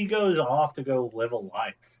then he goes off to go live a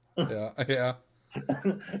life. Yeah, yeah.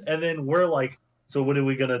 And then we're like, "So what are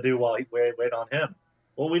we gonna do while we wait on him?"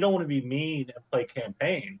 Well, we don't want to be mean and play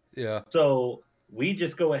campaign, Yeah. so we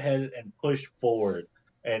just go ahead and push forward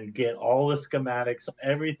and get all the schematics,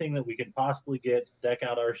 everything that we can possibly get to deck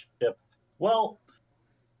out our ship. Well,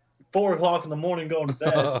 4:00 in the morning, going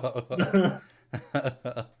to bed,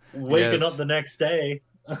 waking up the next day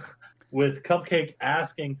with Cupcake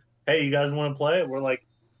asking, "Hey, you guys want to play?" We're like,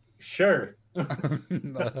 "Sure." I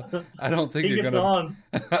don't think He you're gets gonna. on.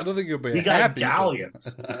 I don't think you'll be He got happy.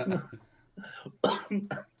 galleons.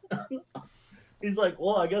 He's like,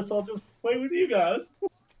 "Well, I guess I'll just play with you guys."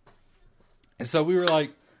 And so we were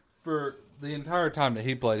like, for the entire time that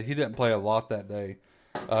he played, he didn't play a lot that day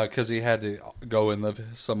because he had to go and live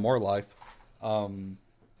some more life.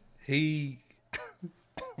 We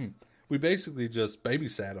basically just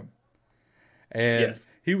babysat him, and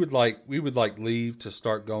we would leave to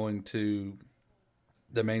start going to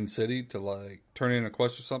the main city to like turn in a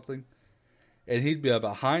quest or something, and he'd be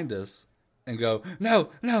behind us and go,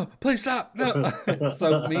 "No, please stop, no."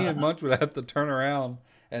 So me and Munch would have to turn around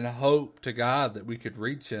and hope to God that we could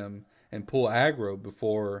reach him and pull aggro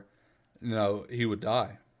before, he would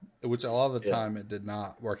die. Which a lot of the time it did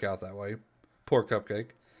not work out that way. Poor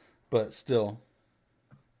Cupcake, but still,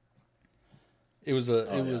 it was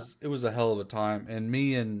a hell of a time. And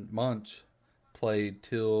me and Munch played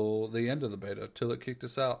till the end of the beta, till it kicked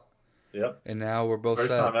us out. Yep. And now we're both First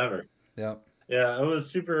sad. time ever. Yep. Yeah, it was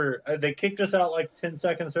super. They kicked us out like 10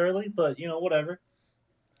 seconds early, but whatever.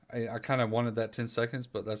 I kind of wanted that 10 seconds,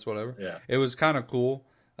 but that's whatever. Yeah. It was kind of cool.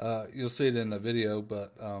 You'll see it in the video,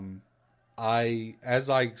 but as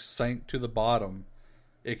I sank to the bottom,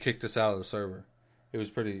 it kicked us out of the server. It was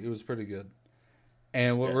pretty good.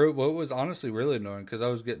 And what was honestly really annoying, because I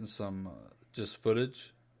was getting some just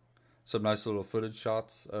footage, some nice little footage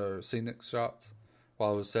shots or scenic shots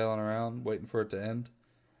while I was sailing around waiting for it to end.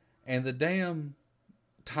 And the damn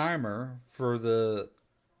timer for the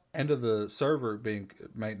end of the server being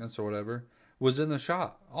maintenance or whatever was in the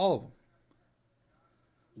shot, all of them.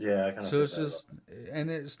 Yeah, I kind of. So it's just, and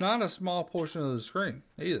it's not a small portion of the screen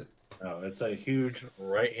either. No, it's a huge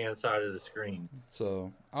right-hand side of the screen.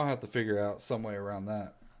 So I'll have to figure out some way around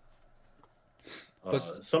that. But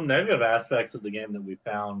Some negative aspects of the game that we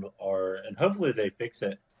found are, and hopefully they fix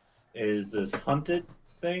it, is this hunted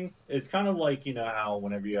thing. It's kind of like, how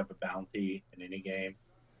whenever you have a bounty in any game,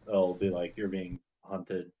 it'll be like you're being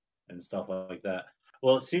hunted and stuff like that.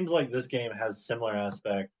 Well, it seems like this game has similar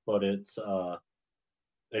aspect, but it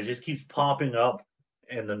just keeps popping up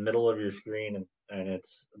in the middle of your screen, and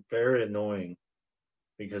it's very annoying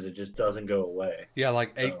because it just doesn't go away. Yeah,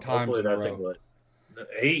 like 8 times in a row.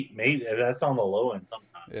 8, maybe that's on the low end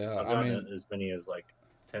sometimes. Yeah, I've gotten as many as like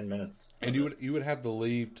 10 minutes. And you would have to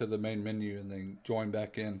leave to the main menu and then join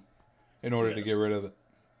back in order to get rid of it.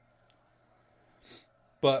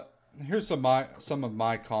 But here's some of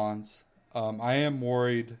my cons. I am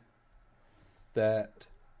worried that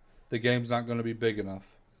the game's not going to be big enough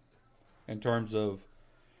in terms of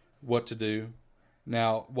what to do.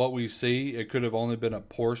 Now, what we see, it could have only been a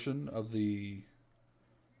portion of the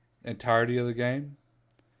entirety of the game.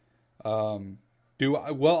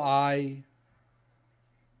 Will I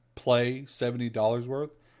play $70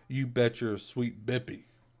 worth? You bet your sweet bippy.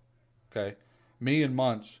 Okay, me and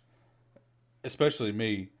Munch, especially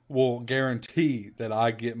me, will guarantee that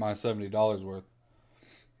I get my $70 worth.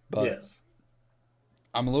 But yes.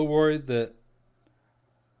 I'm a little worried that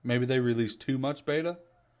maybe they released too much beta.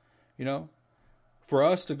 For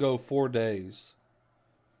us to go 4 days,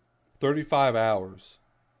 35 hours.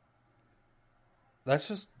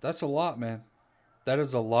 That's a lot, man. That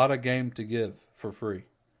is a lot of game to give for free.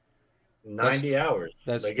 That's 90 hours.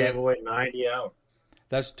 that's They gave that away 90 hours.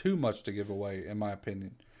 that's too much to give away, in my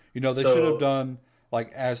opinion. You know, they should have So, done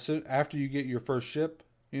like as soon after you get your first ship.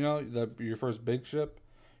 You know, your first big ship.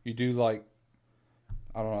 You do like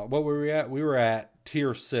I don't know what were we at. We were at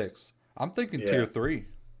tier 6. I'm thinking yeah, tier 3. Cut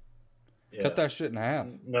yeah. that shit in half.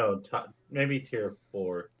 No, maybe tier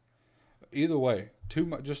 4. Either way, too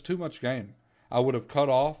much. Just too much game. I would have cut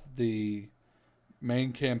off the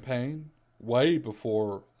main campaign way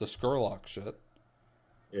before the Skurlock shit.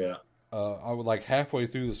 Yeah. I would like halfway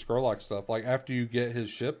through the Skurlock stuff, like after you get his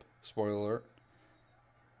ship. Spoiler alert.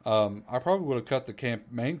 I probably would have cut the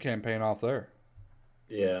main campaign off there.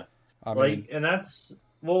 Yeah. I mean, Like, and that's,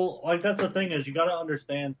 well, like, that's the thing is you got to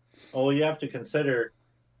understand, well, you have to consider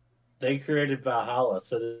they created Valhalla,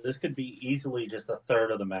 so this could be easily just a third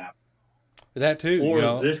of the map. that too. You Or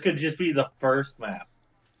know, this could just be the first map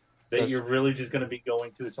that that's, you're really just going to be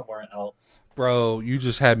going to somewhere else. bro. You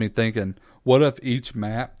just had me thinking. What if each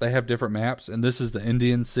map they have different maps, and this is the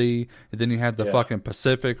Indian Sea, and then you have the Yeah. fucking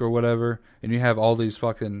Pacific or whatever, and you have all these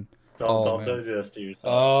fucking. Don't Man. do this to yourself.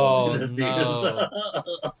 Oh Don't do this to no!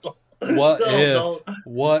 yourself. What Don't- if? don't-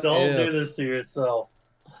 What Don't if? do this to yourself.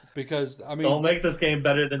 Because I mean, Don't make this game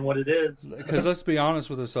better than what it is. because let's be honest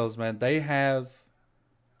with ourselves, man. They have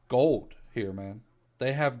gold here, man.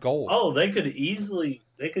 They have gold. Oh, they could easily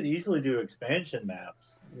do expansion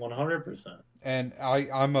maps. 100%. And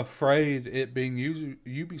I'm afraid it being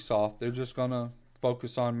Ubisoft, they're just gonna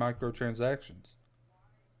focus on microtransactions.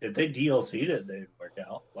 If they DLC'd it, they'd work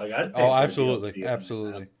out. Like I'd pay Oh, for a absolutely, DLC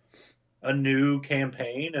absolutely. a new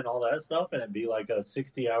campaign and all that stuff, and it'd be like a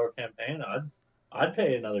 60-hour campaign. I'd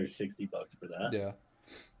pay another $60 for that. Yeah.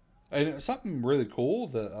 And it's something really cool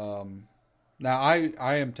that now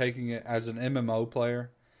I am taking it as an MMO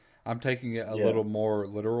player. I'm taking it a little more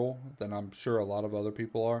literal than I'm sure a lot of other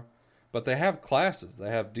people are. But they have classes. They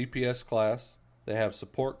have DPS class, they have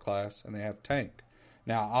support class, and they have tank.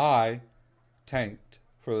 Now I tanked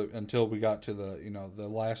for until we got to the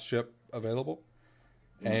last ship available,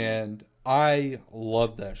 and I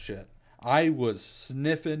loved that shit. I was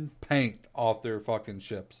sniffing paint off their fucking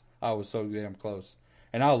ships. I was so damn close,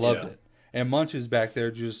 and I loved it. And Munch is back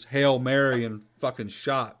there just Hail Mary and fucking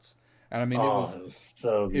shots. And I mean,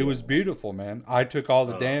 it was beautiful, man. I took all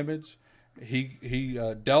the damage. He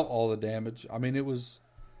dealt all the damage. I mean, it was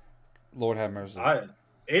Lord have mercy.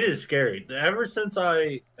 It is scary. Ever since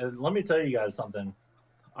let me tell you guys something.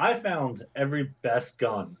 I found every best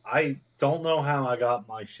gun. I don't know how I got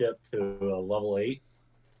my ship to a level 8,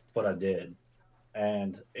 but I did.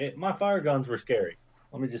 And my fire guns were scary.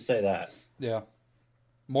 Let me just say that. Yeah.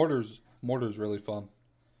 Mortar's really fun.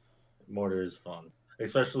 Mortar is fun,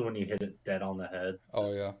 especially when you hit it dead on the head.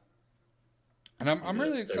 Oh yeah. And I'm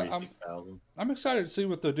really excited. I'm excited to see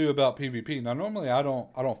what they do about PvP. Now normally I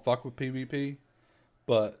don't fuck with PvP,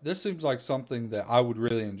 but this seems like something that I would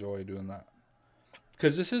really enjoy doing that.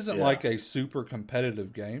 Because this isn't like a super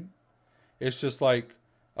competitive game. It's just like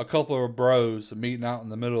a couple of bros meeting out in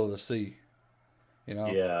the middle of the sea. You know?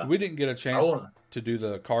 Yeah. We didn't get a chance to do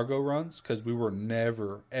the cargo runs because we were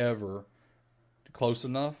never, ever close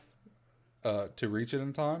enough to reach it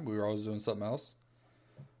in time. We were always doing something else.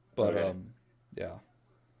 But, yeah.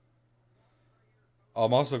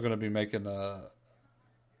 I'm also going to be making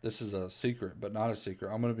this is a secret, but not a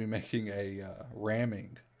secret. I'm going to be making a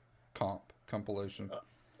ramming compilation.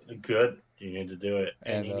 Good. You need to do it.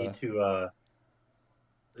 And you need to...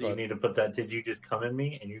 You need to put that. Did you just come in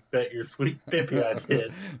me? And you bet your sweet pippy I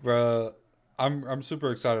did, bro. I'm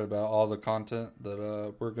super excited about all the content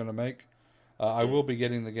that we're gonna make. I will be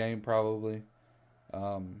getting the game probably.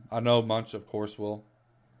 I know Munch, of course, will.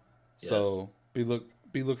 Yes. So be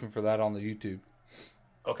looking for that on the YouTube.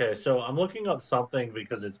 Okay, so I'm looking up something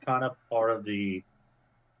because it's kind of part of the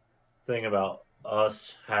thing about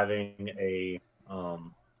us having a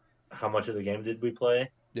how much of the game did we play?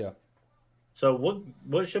 Yeah. So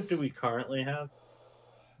what ship do we currently have?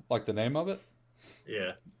 Like the name of it?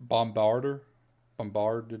 Yeah. Bombardier.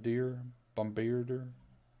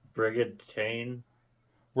 Brigantine.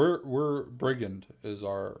 We're Brigand is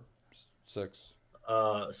our 6.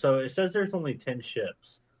 So it says there's only 10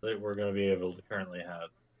 ships that we're going to be able to currently have.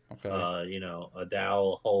 Okay. A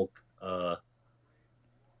Dow, Hulk, a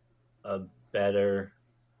better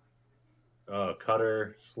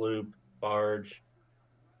cutter, sloop, barge,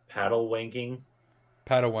 paddlewing.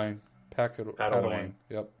 Paddlewing.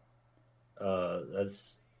 Yep.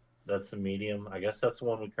 That's a medium. I guess that's the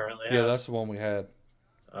one we currently have. Yeah, that's the one we had.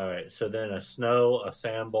 All right. So then a snow, a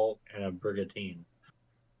sandbolt, and a brigantine.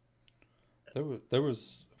 There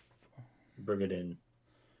was brigantine.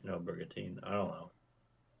 No, brigantine. I don't know.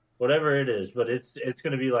 whatever it is, but it's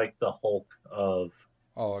going to be like the Hulk of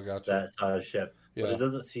Oh, I got you. that size ship. But it Yeah.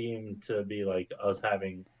 doesn't seem to be like us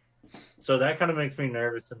having. So that kind of makes me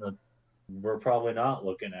nervous, and we're probably not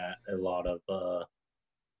looking at a lot of Well,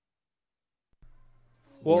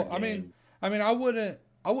 board games.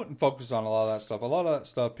 I wouldn't focus on a lot of that stuff. A lot of that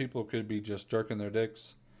stuff, people could be just jerking their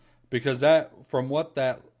dicks because that, from what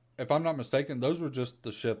that, if I'm not mistaken, those were just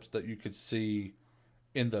the ships that you could see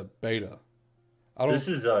in the beta. I This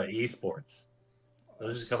don't is esports.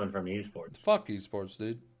 This is coming from esports. fuck esports,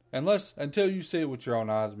 dude. Until you see it with your own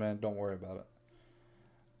eyes, man, don't worry about it.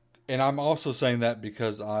 And I'm also saying that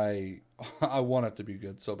because I want it to be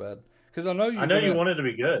good so bad. Because I know I you're know you gonna. want it to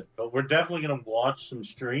be good, but we're definitely going to watch some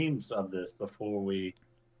streams of this before we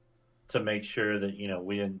to make sure that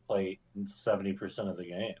we didn't play 70% of the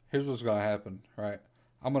game. Here's what's gonna happen, right?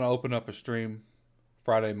 I'm gonna open up a stream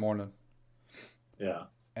Friday morning, Yeah.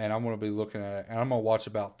 and I'm gonna be looking at it, and I'm gonna watch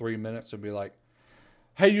about 3 minutes and be like,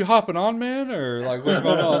 "Hey, you hopping on, man?" Or like, "What's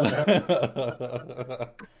going on?"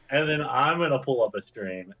 And then I'm going to pull up a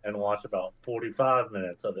stream and watch about 45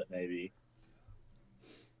 minutes of it maybe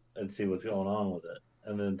and see what's going on with it.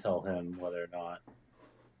 And then tell him whether or not.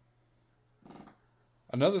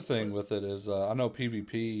 Another thing with it is, I know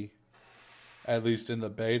PvP, at least in the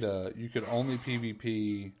beta, you could only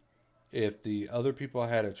PvP if the other people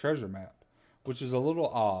had a treasure map, which is a little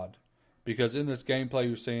odd because in this gameplay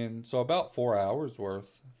you're seeing, so about 4 hours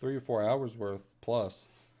worth, 3 or 4 hours worth plus,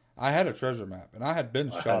 I had a treasure map and I had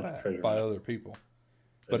been shot at by other people,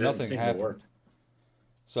 but nothing happened.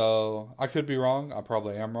 So I could be wrong. I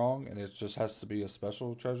probably am wrong, and it just has to be a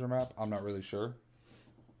special treasure map. I'm not really sure.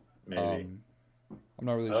 Maybe. I'm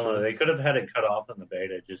not really I don't sure. know. They could have had it cut off in the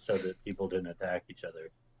beta just so that people didn't attack each other.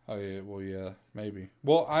 Oh yeah, well yeah, maybe.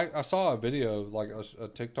 Well, I saw a video like a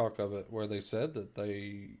TikTok of it where they said that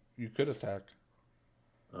you could attack.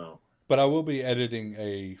 Oh, But I will be editing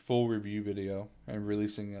a full review video and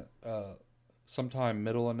releasing it sometime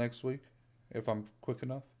middle of next week if I'm quick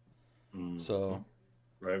enough. So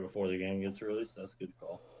right before the game gets released, that's a good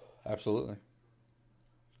call. Absolutely.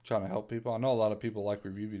 Trying to help people. I know a lot of people like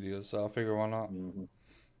review videos, so I figure why not. Mm-hmm.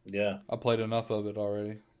 Yeah. I played enough of it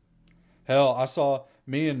already. Hell, I saw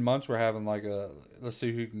me and Munch were having like let's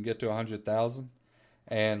see who can get to 100,000.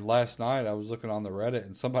 And last night I was looking on the Reddit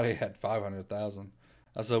and somebody had 500,000.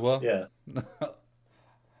 I said, well, Yeah.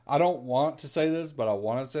 I don't want to say this, but I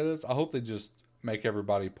want to say this. I hope they just make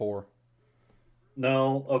everybody poor.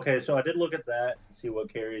 No. Okay, so I did look at that and see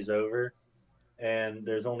what carries over. And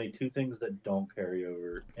there's only two things that don't carry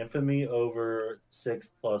over. Infamy over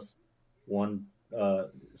 6+1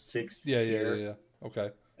 6 Yeah. tier. Yeah. Okay.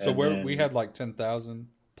 So And where we then had like 10,000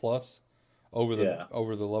 plus over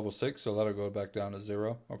the level 6, so that'll go back down to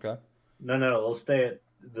 0. Okay. no, it'll stay at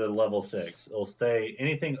the level 6. It'll stay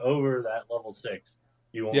anything over that level 6.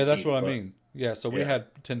 You won't Yeah, that's keep, what I but mean. Yeah, so we yeah,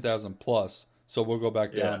 had 10,000 plus, so we'll go back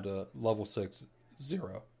yeah, down to level 6,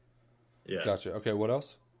 0. yeah. Gotcha. Okay, what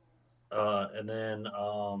else? And then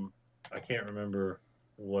I can't remember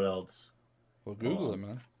what else. Well, Google it,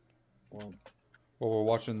 man. Well, Well, we're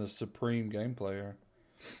watching the Supreme gameplay here.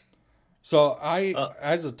 So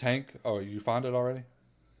as a tank, oh, you find it already?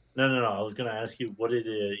 no. I was gonna ask you, what did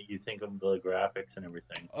you think of the graphics and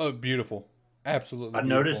everything? Oh, beautiful. Absolutely I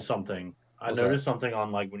beautiful. noticed something. I What's noticed that? something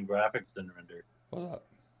on like when graphics didn't render. What's that?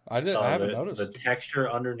 I haven't noticed. The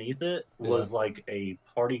texture underneath it was like a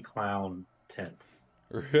party clown tint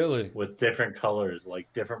Really? with different colors,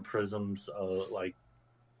 like different prisms. Like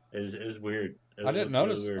is weird. I didn't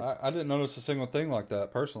notice. Really weird. I didn't notice a single thing like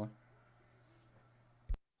that personally.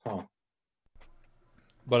 Huh.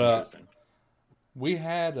 But Interesting. we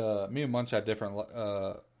had me and Munch had different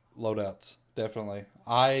loadouts. Definitely,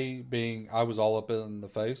 I was all up in the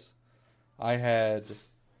face. I had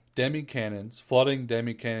demi cannons, flooding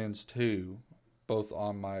demi cannons 2, both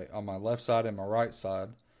on my left side and my right side.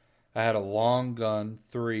 I had a long gun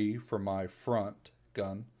 3 for my front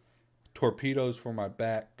gun, torpedoes for my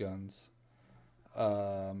back guns,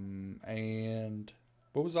 and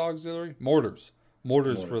what was the auxiliary? Mortars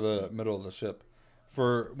for the middle of the ship.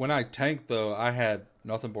 For when I tanked though, I had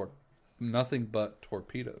nothing but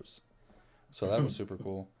torpedoes, so that was super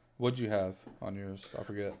cool. What'd you have on yours? I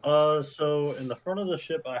forget. So in the front of the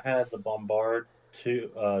ship, I had the bombard two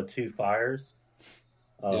fires,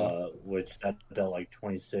 which that dealt like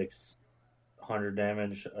 2,600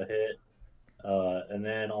 damage a hit. And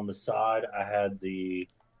then on the side, I had the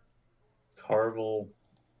Carvel.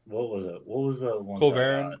 What was it? What was the one?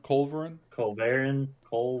 Culverin.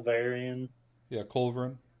 Yeah,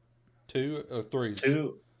 Culverin. 2 or 3?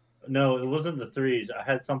 Two. No, it wasn't the 3s. I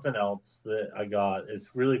had something else that I got. It's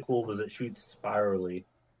really cool because it shoots spirally.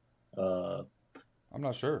 Uh, I'm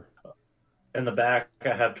not sure. in the back,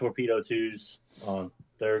 I have torpedo twos.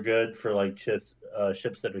 They're good for like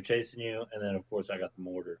ships that are chasing you, and then of course I got the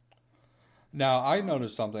mortar. Now I Um,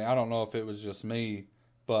 noticed something. I don't know if it was just me,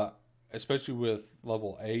 but especially with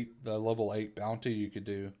level 8, the level 8 bounty you could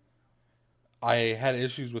do, I had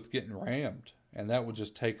issues with getting rammed, and that would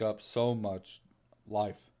just take up so much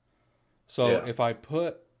life. So yeah. if I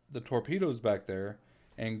put the torpedoes back there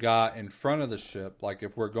and got in front of the ship, like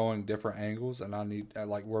if we're going different angles and I need,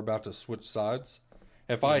 like we're about to switch sides,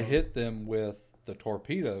 if I Hmm. hit them with the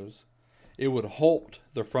torpedoes, it would halt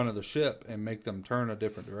the front of the ship and make them turn a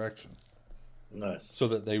different direction Nice. so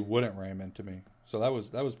that they wouldn't ram into me. So that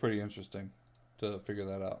was pretty interesting to figure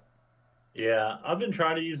that out. Yeah, I've been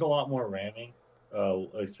trying to use a lot more ramming,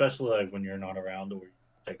 especially like when you're not around or you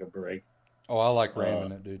take a break. Oh, I like Uh,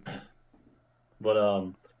 ramming it, dude.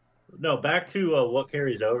 but no, back to what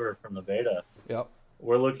carries over from the beta. Yep.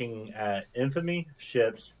 We're looking at infamy,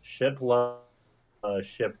 ships, ship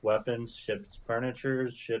weapons, ship's furniture,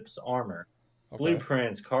 ship's armor, Okay.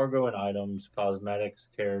 blueprints, cargo and items, cosmetics,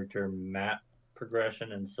 character, map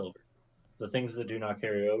progression, and silver. The things that do not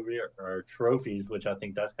carry over are trophies, which I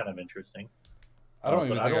think that's kind of interesting. I don't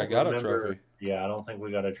But even I think I don't got a remember. trophy. Yeah, I don't think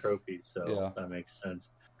we got a trophy, so Yeah. that makes sense.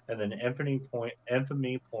 And then infamy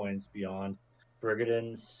points beyond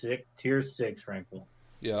Brigadin tier 6 rank 1.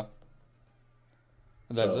 Yeah.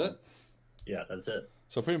 And that's So it. yeah, that's it.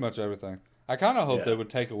 So pretty much everything. I kind of hope they Yeah. would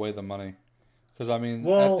take away the money, because I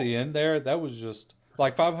mean, at Well, the end there, that was just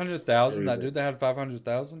like 500,000. That stupid. dude that had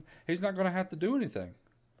 500,000, he's not going to have to do anything.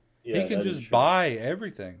 He Yeah, can that is just true. buy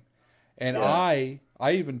everything. And Yeah. I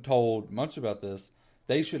even told Munch about this.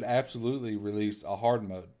 They should absolutely release a hard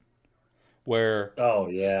mode where, Oh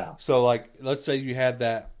yeah. so like, let's say you had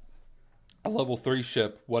that a level 3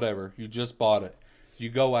 ship, whatever, you just bought it. You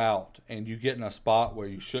go out and you get in a spot where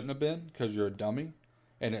you shouldn't have been because you're a dummy,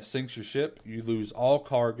 and it sinks your ship. You lose all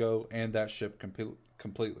cargo and that ship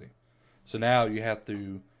completely. So now you have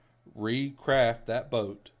to recraft that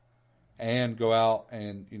boat and go out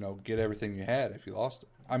and get everything you had if you lost it.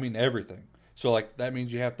 I mean everything. So like that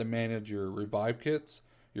means you have to manage your revive kits,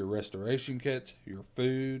 your restoration kits, your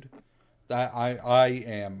food. That I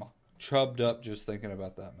am chubbed up just thinking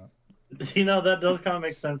about that, man. That does kind of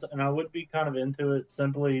make sense, and I would be kind of into it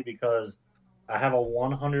simply because I have a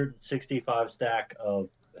 165 stack of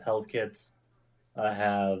health kits. I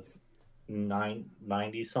have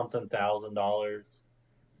 90 something $1,000.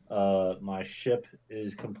 My ship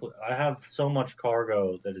is complete. I have so much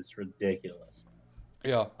cargo that it's ridiculous.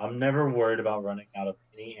 Yeah. I'm never worried about running out of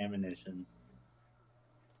any ammunition.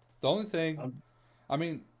 The only thing, Um, I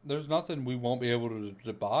mean, there's nothing we won't be able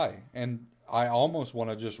to buy, and I almost want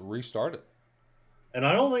to just restart it. and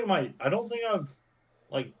I don't think I've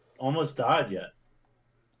like almost died yet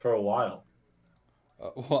for a while.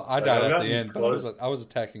 Well, I Like died I've at the gotten end, but close. I was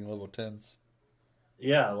attacking level 10s.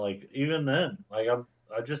 Yeah, like even then, I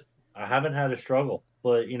haven't had a struggle.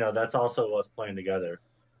 But that's also us playing together.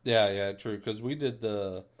 Yeah, yeah, true. Because we did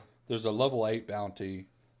there's a level 8 bounty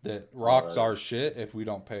that Oh, rocks that our is shit if we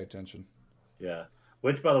don't pay attention. yeah.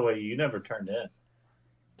 Which, by the way, you never turned in.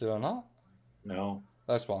 Did I not? No,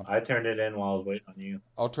 That's fine. I turned it in while I was waiting on you.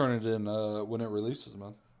 I'll turn it in when it releases,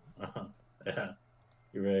 man. Yeah,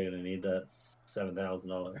 you're really gonna need that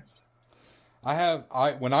 $7,000.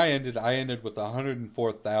 I when I ended with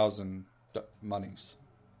 104,000 monies.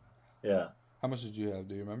 Yeah, How much did you have?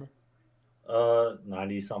 Do you remember?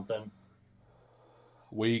 90 something.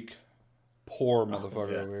 Weak, poor Oh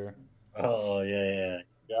motherfucker yeah. over here. Oh yeah, yeah.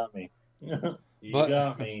 You got me. You But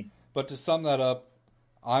got me. but to sum that up,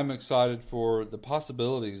 I'm excited for the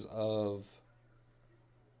possibilities of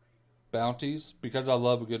bounties because I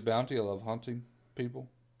love a good bounty. I love hunting people.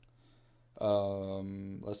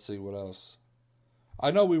 Let's see what else.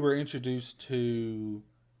 I know we were introduced to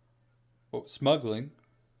smuggling,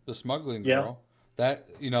 the smuggling Yeah. girl. That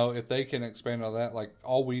if they can expand on that, like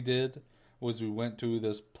all we did was we went to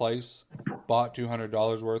this place, bought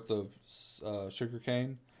 $200 worth of sugar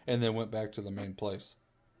cane, and then went back to the main place.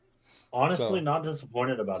 Honestly, So not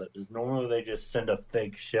disappointed about it because normally they just send a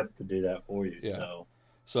fake ship to do that for you. yeah, So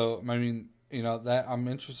so I mean that I'm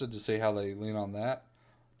interested to see how they lean on that.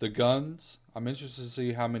 The guns, I'm interested to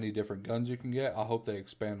see how many different guns you can get. I hope they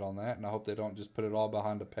expand on that, and I hope they don't just put it all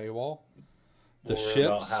behind a paywall. The we're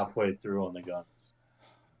about ships, halfway through on the guns.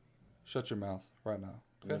 shut your mouth right now.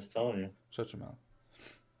 I'm Okay, just telling you. shut your mouth.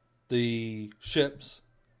 The ships,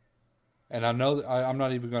 and I know that I'm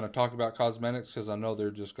not even going to talk about cosmetics because I know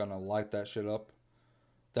they're just going to light that shit up.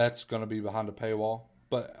 That's going to be behind a paywall.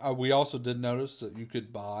 But we also did notice that you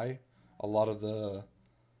could buy a lot of the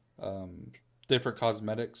different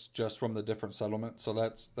cosmetics just from the different settlements. So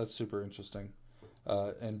that's super interesting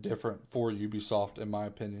and different for Ubisoft, in my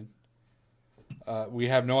opinion. We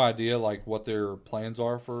have no idea like what their plans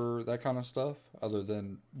are for that kind of stuff, other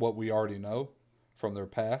than what we already know from their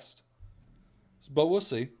past. But we'll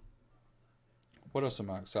see. What else am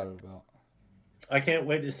I excited about? I can't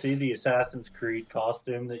wait to see the Assassin's Creed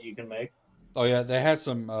costume that you can make. Oh yeah, they had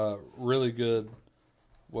some really good.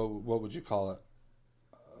 What would you call it?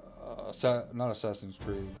 Not Assassin's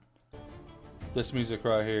Creed. This music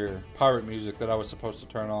right here, pirate music that I was supposed to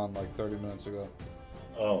turn on like 30 minutes ago.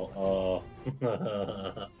 Oh,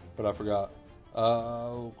 But I forgot.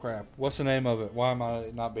 Oh crap! What's the name of it? Why am I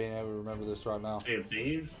not being able to remember this right now? Sea of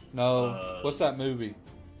Thieves? No. What's that movie?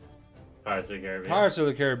 Pirates of the Caribbean. Pirates of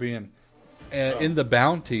the Caribbean. And in the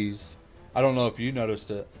bounties, I don't know if you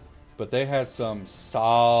noticed it, but they had some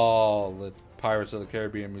solid Pirates of the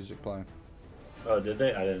Caribbean music playing. Oh, did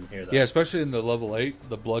they? I didn't hear that. Yeah, especially in the level 8,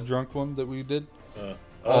 the Blood Drunk one that we did. Man,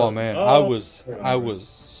 oh, I was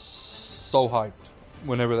so hyped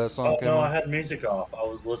whenever that song came on. I had music off. I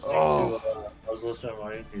was listening to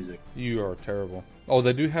my own music. You are terrible. Oh,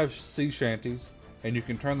 they do have sea shanties, and you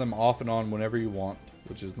can turn them off and on whenever you want,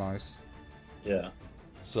 which is nice. Yeah.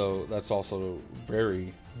 So that's also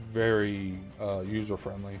very, very user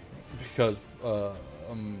friendly. Because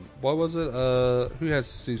what was it? Who has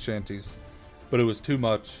sea shanties? But it was too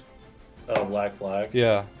much. Oh, Black Flag.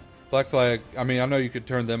 Yeah, Black Flag. I mean, I know you could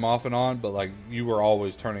turn them off and on, but like you were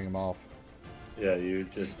always turning them off. Yeah, you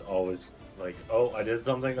just always like, oh, I did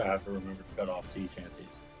something. I have to remember to cut off sea shanties.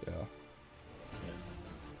 Yeah. Yeah.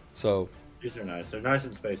 So these are nice. They're nice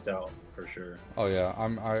and spaced out for sure. Oh yeah,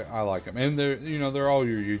 I like them, and they're all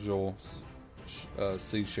your usual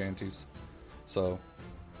sea shanties. So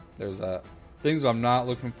there's that. Things I'm not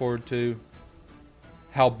looking forward to.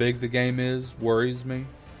 How big the game is worries me.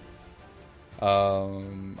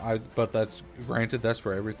 But that's granted. That's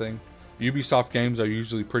for everything. Ubisoft games are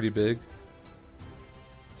usually pretty big.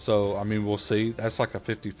 So I mean, we'll see. That's like a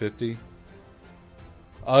 50-50.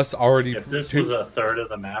 Us already. If this was a third of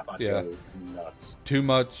the map, I'd go nuts. Too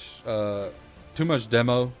much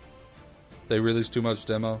demo. They released too much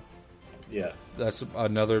demo. Yeah. That's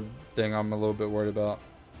another thing I'm a little bit worried about.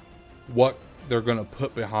 What they're going to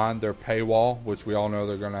put behind their paywall, which we all know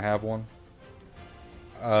they're going to have one.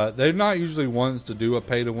 They're not usually ones to do a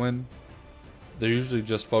pay to win. They're usually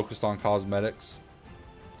just focused on cosmetics.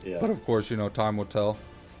 Yeah. But of course, time will tell.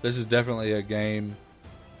 This is definitely a game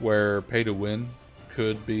where pay to win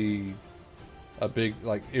could be a big,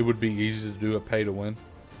 like, it would be easy to do a pay to win.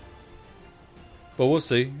 But we'll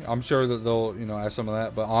see. I'm sure that they'll, add some of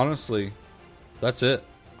that. But honestly, that's it.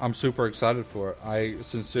 I'm super excited for it. I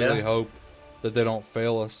sincerely hope that they don't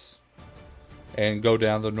fail us and go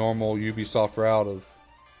down the normal Ubisoft route of,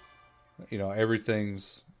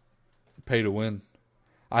 everything's pay to win.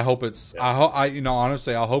 I hope it's,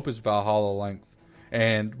 honestly, I hope it's Valhalla length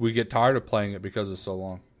and we get tired of playing it because it's so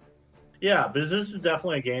long. Yeah, but this is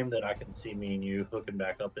definitely a game that I can see me and you hooking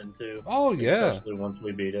back up into. Oh, yeah. Especially once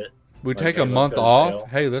we beat it. We take a month off.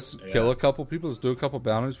 Hey, let's kill a couple people. Let's do a couple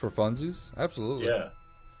bounties for funsies. Absolutely. Yeah.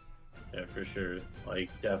 Yeah, for sure. Like,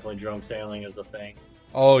 definitely drunk sailing is a thing.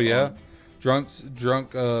 Oh, yeah. Drunk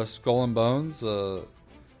Skull and Bones. We'll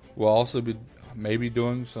also be maybe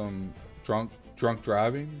doing some drunk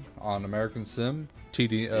driving on American Sim. To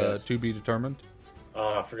be determined.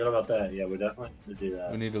 I forgot about that. Yeah, we definitely need to do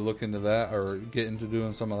that. We need to look into that or get into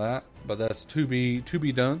doing some of that. But that's to be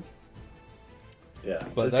done. Yeah,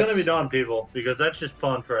 but it's going to be done, people, because that's just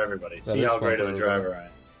fun for everybody. See how great of a driver I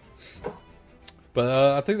am.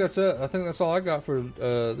 But I think that's it. I think that's all I got for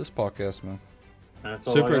this podcast, man. That's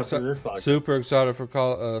all I got for this podcast. Super excited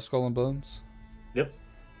for Skull and Bones. Yep.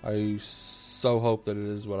 I so hope that it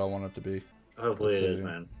is what I want it to be. Hopefully it is,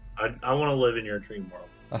 man. I want to live in your dream world.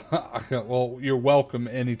 Well, you're welcome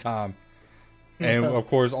anytime. And, of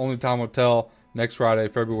course, only time will tell. Next Friday,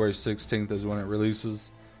 February 16th is when it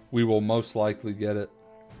releases. We will most likely get it.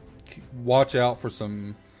 Watch out for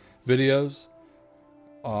some videos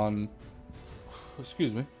on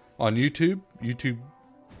YouTube.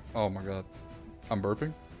 Oh my god, I'm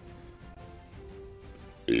burping.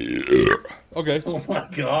 Okay. Oh my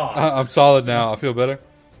god. I'm solid now. I feel better.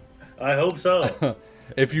 I hope so.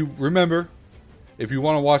 If you want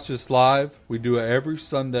to watch this live, we do it every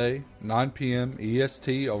Sunday, 9 p.m.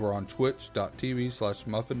 EST over on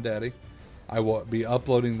twitch.tv/muffindaddy. I will be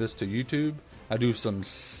uploading this to YouTube. I do some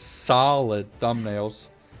solid thumbnails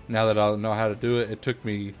now that I know how to do it. It took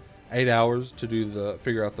me 8 hours to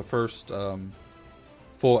figure out the first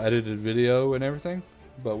full edited video and everything,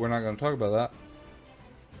 but we're not going to talk about that.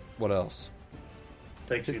 What else?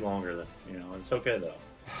 takes you longer than It's okay though.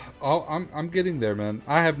 Oh, I'm getting there, man.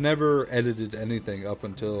 I have never edited anything up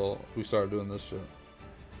until we started doing this shit.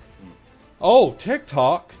 Oh,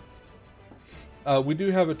 TikTok. We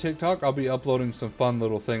do have a TikTok. I'll be uploading some fun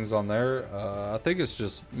little things on there. I think it's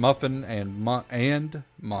just Muffin and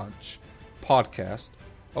Munch podcast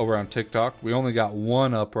over on TikTok. We only got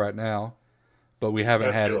one up right now, but we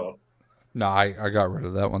haven't had it. Up. No, I got rid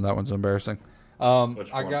of that one. That one's embarrassing. Which one?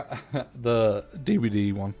 I got the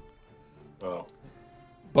DVD one. Oh.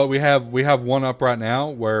 But we have one up right now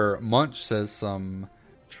where Munch says some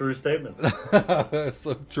true statements.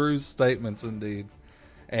 some true statements indeed.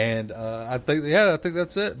 And I think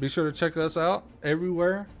that's it. Be sure to check us out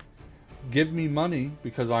everywhere. Give me money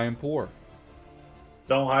because I am poor.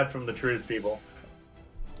 Don't hide from the truth, people.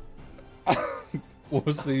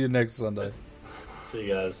 We'll see you next Sunday. See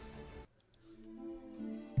you guys.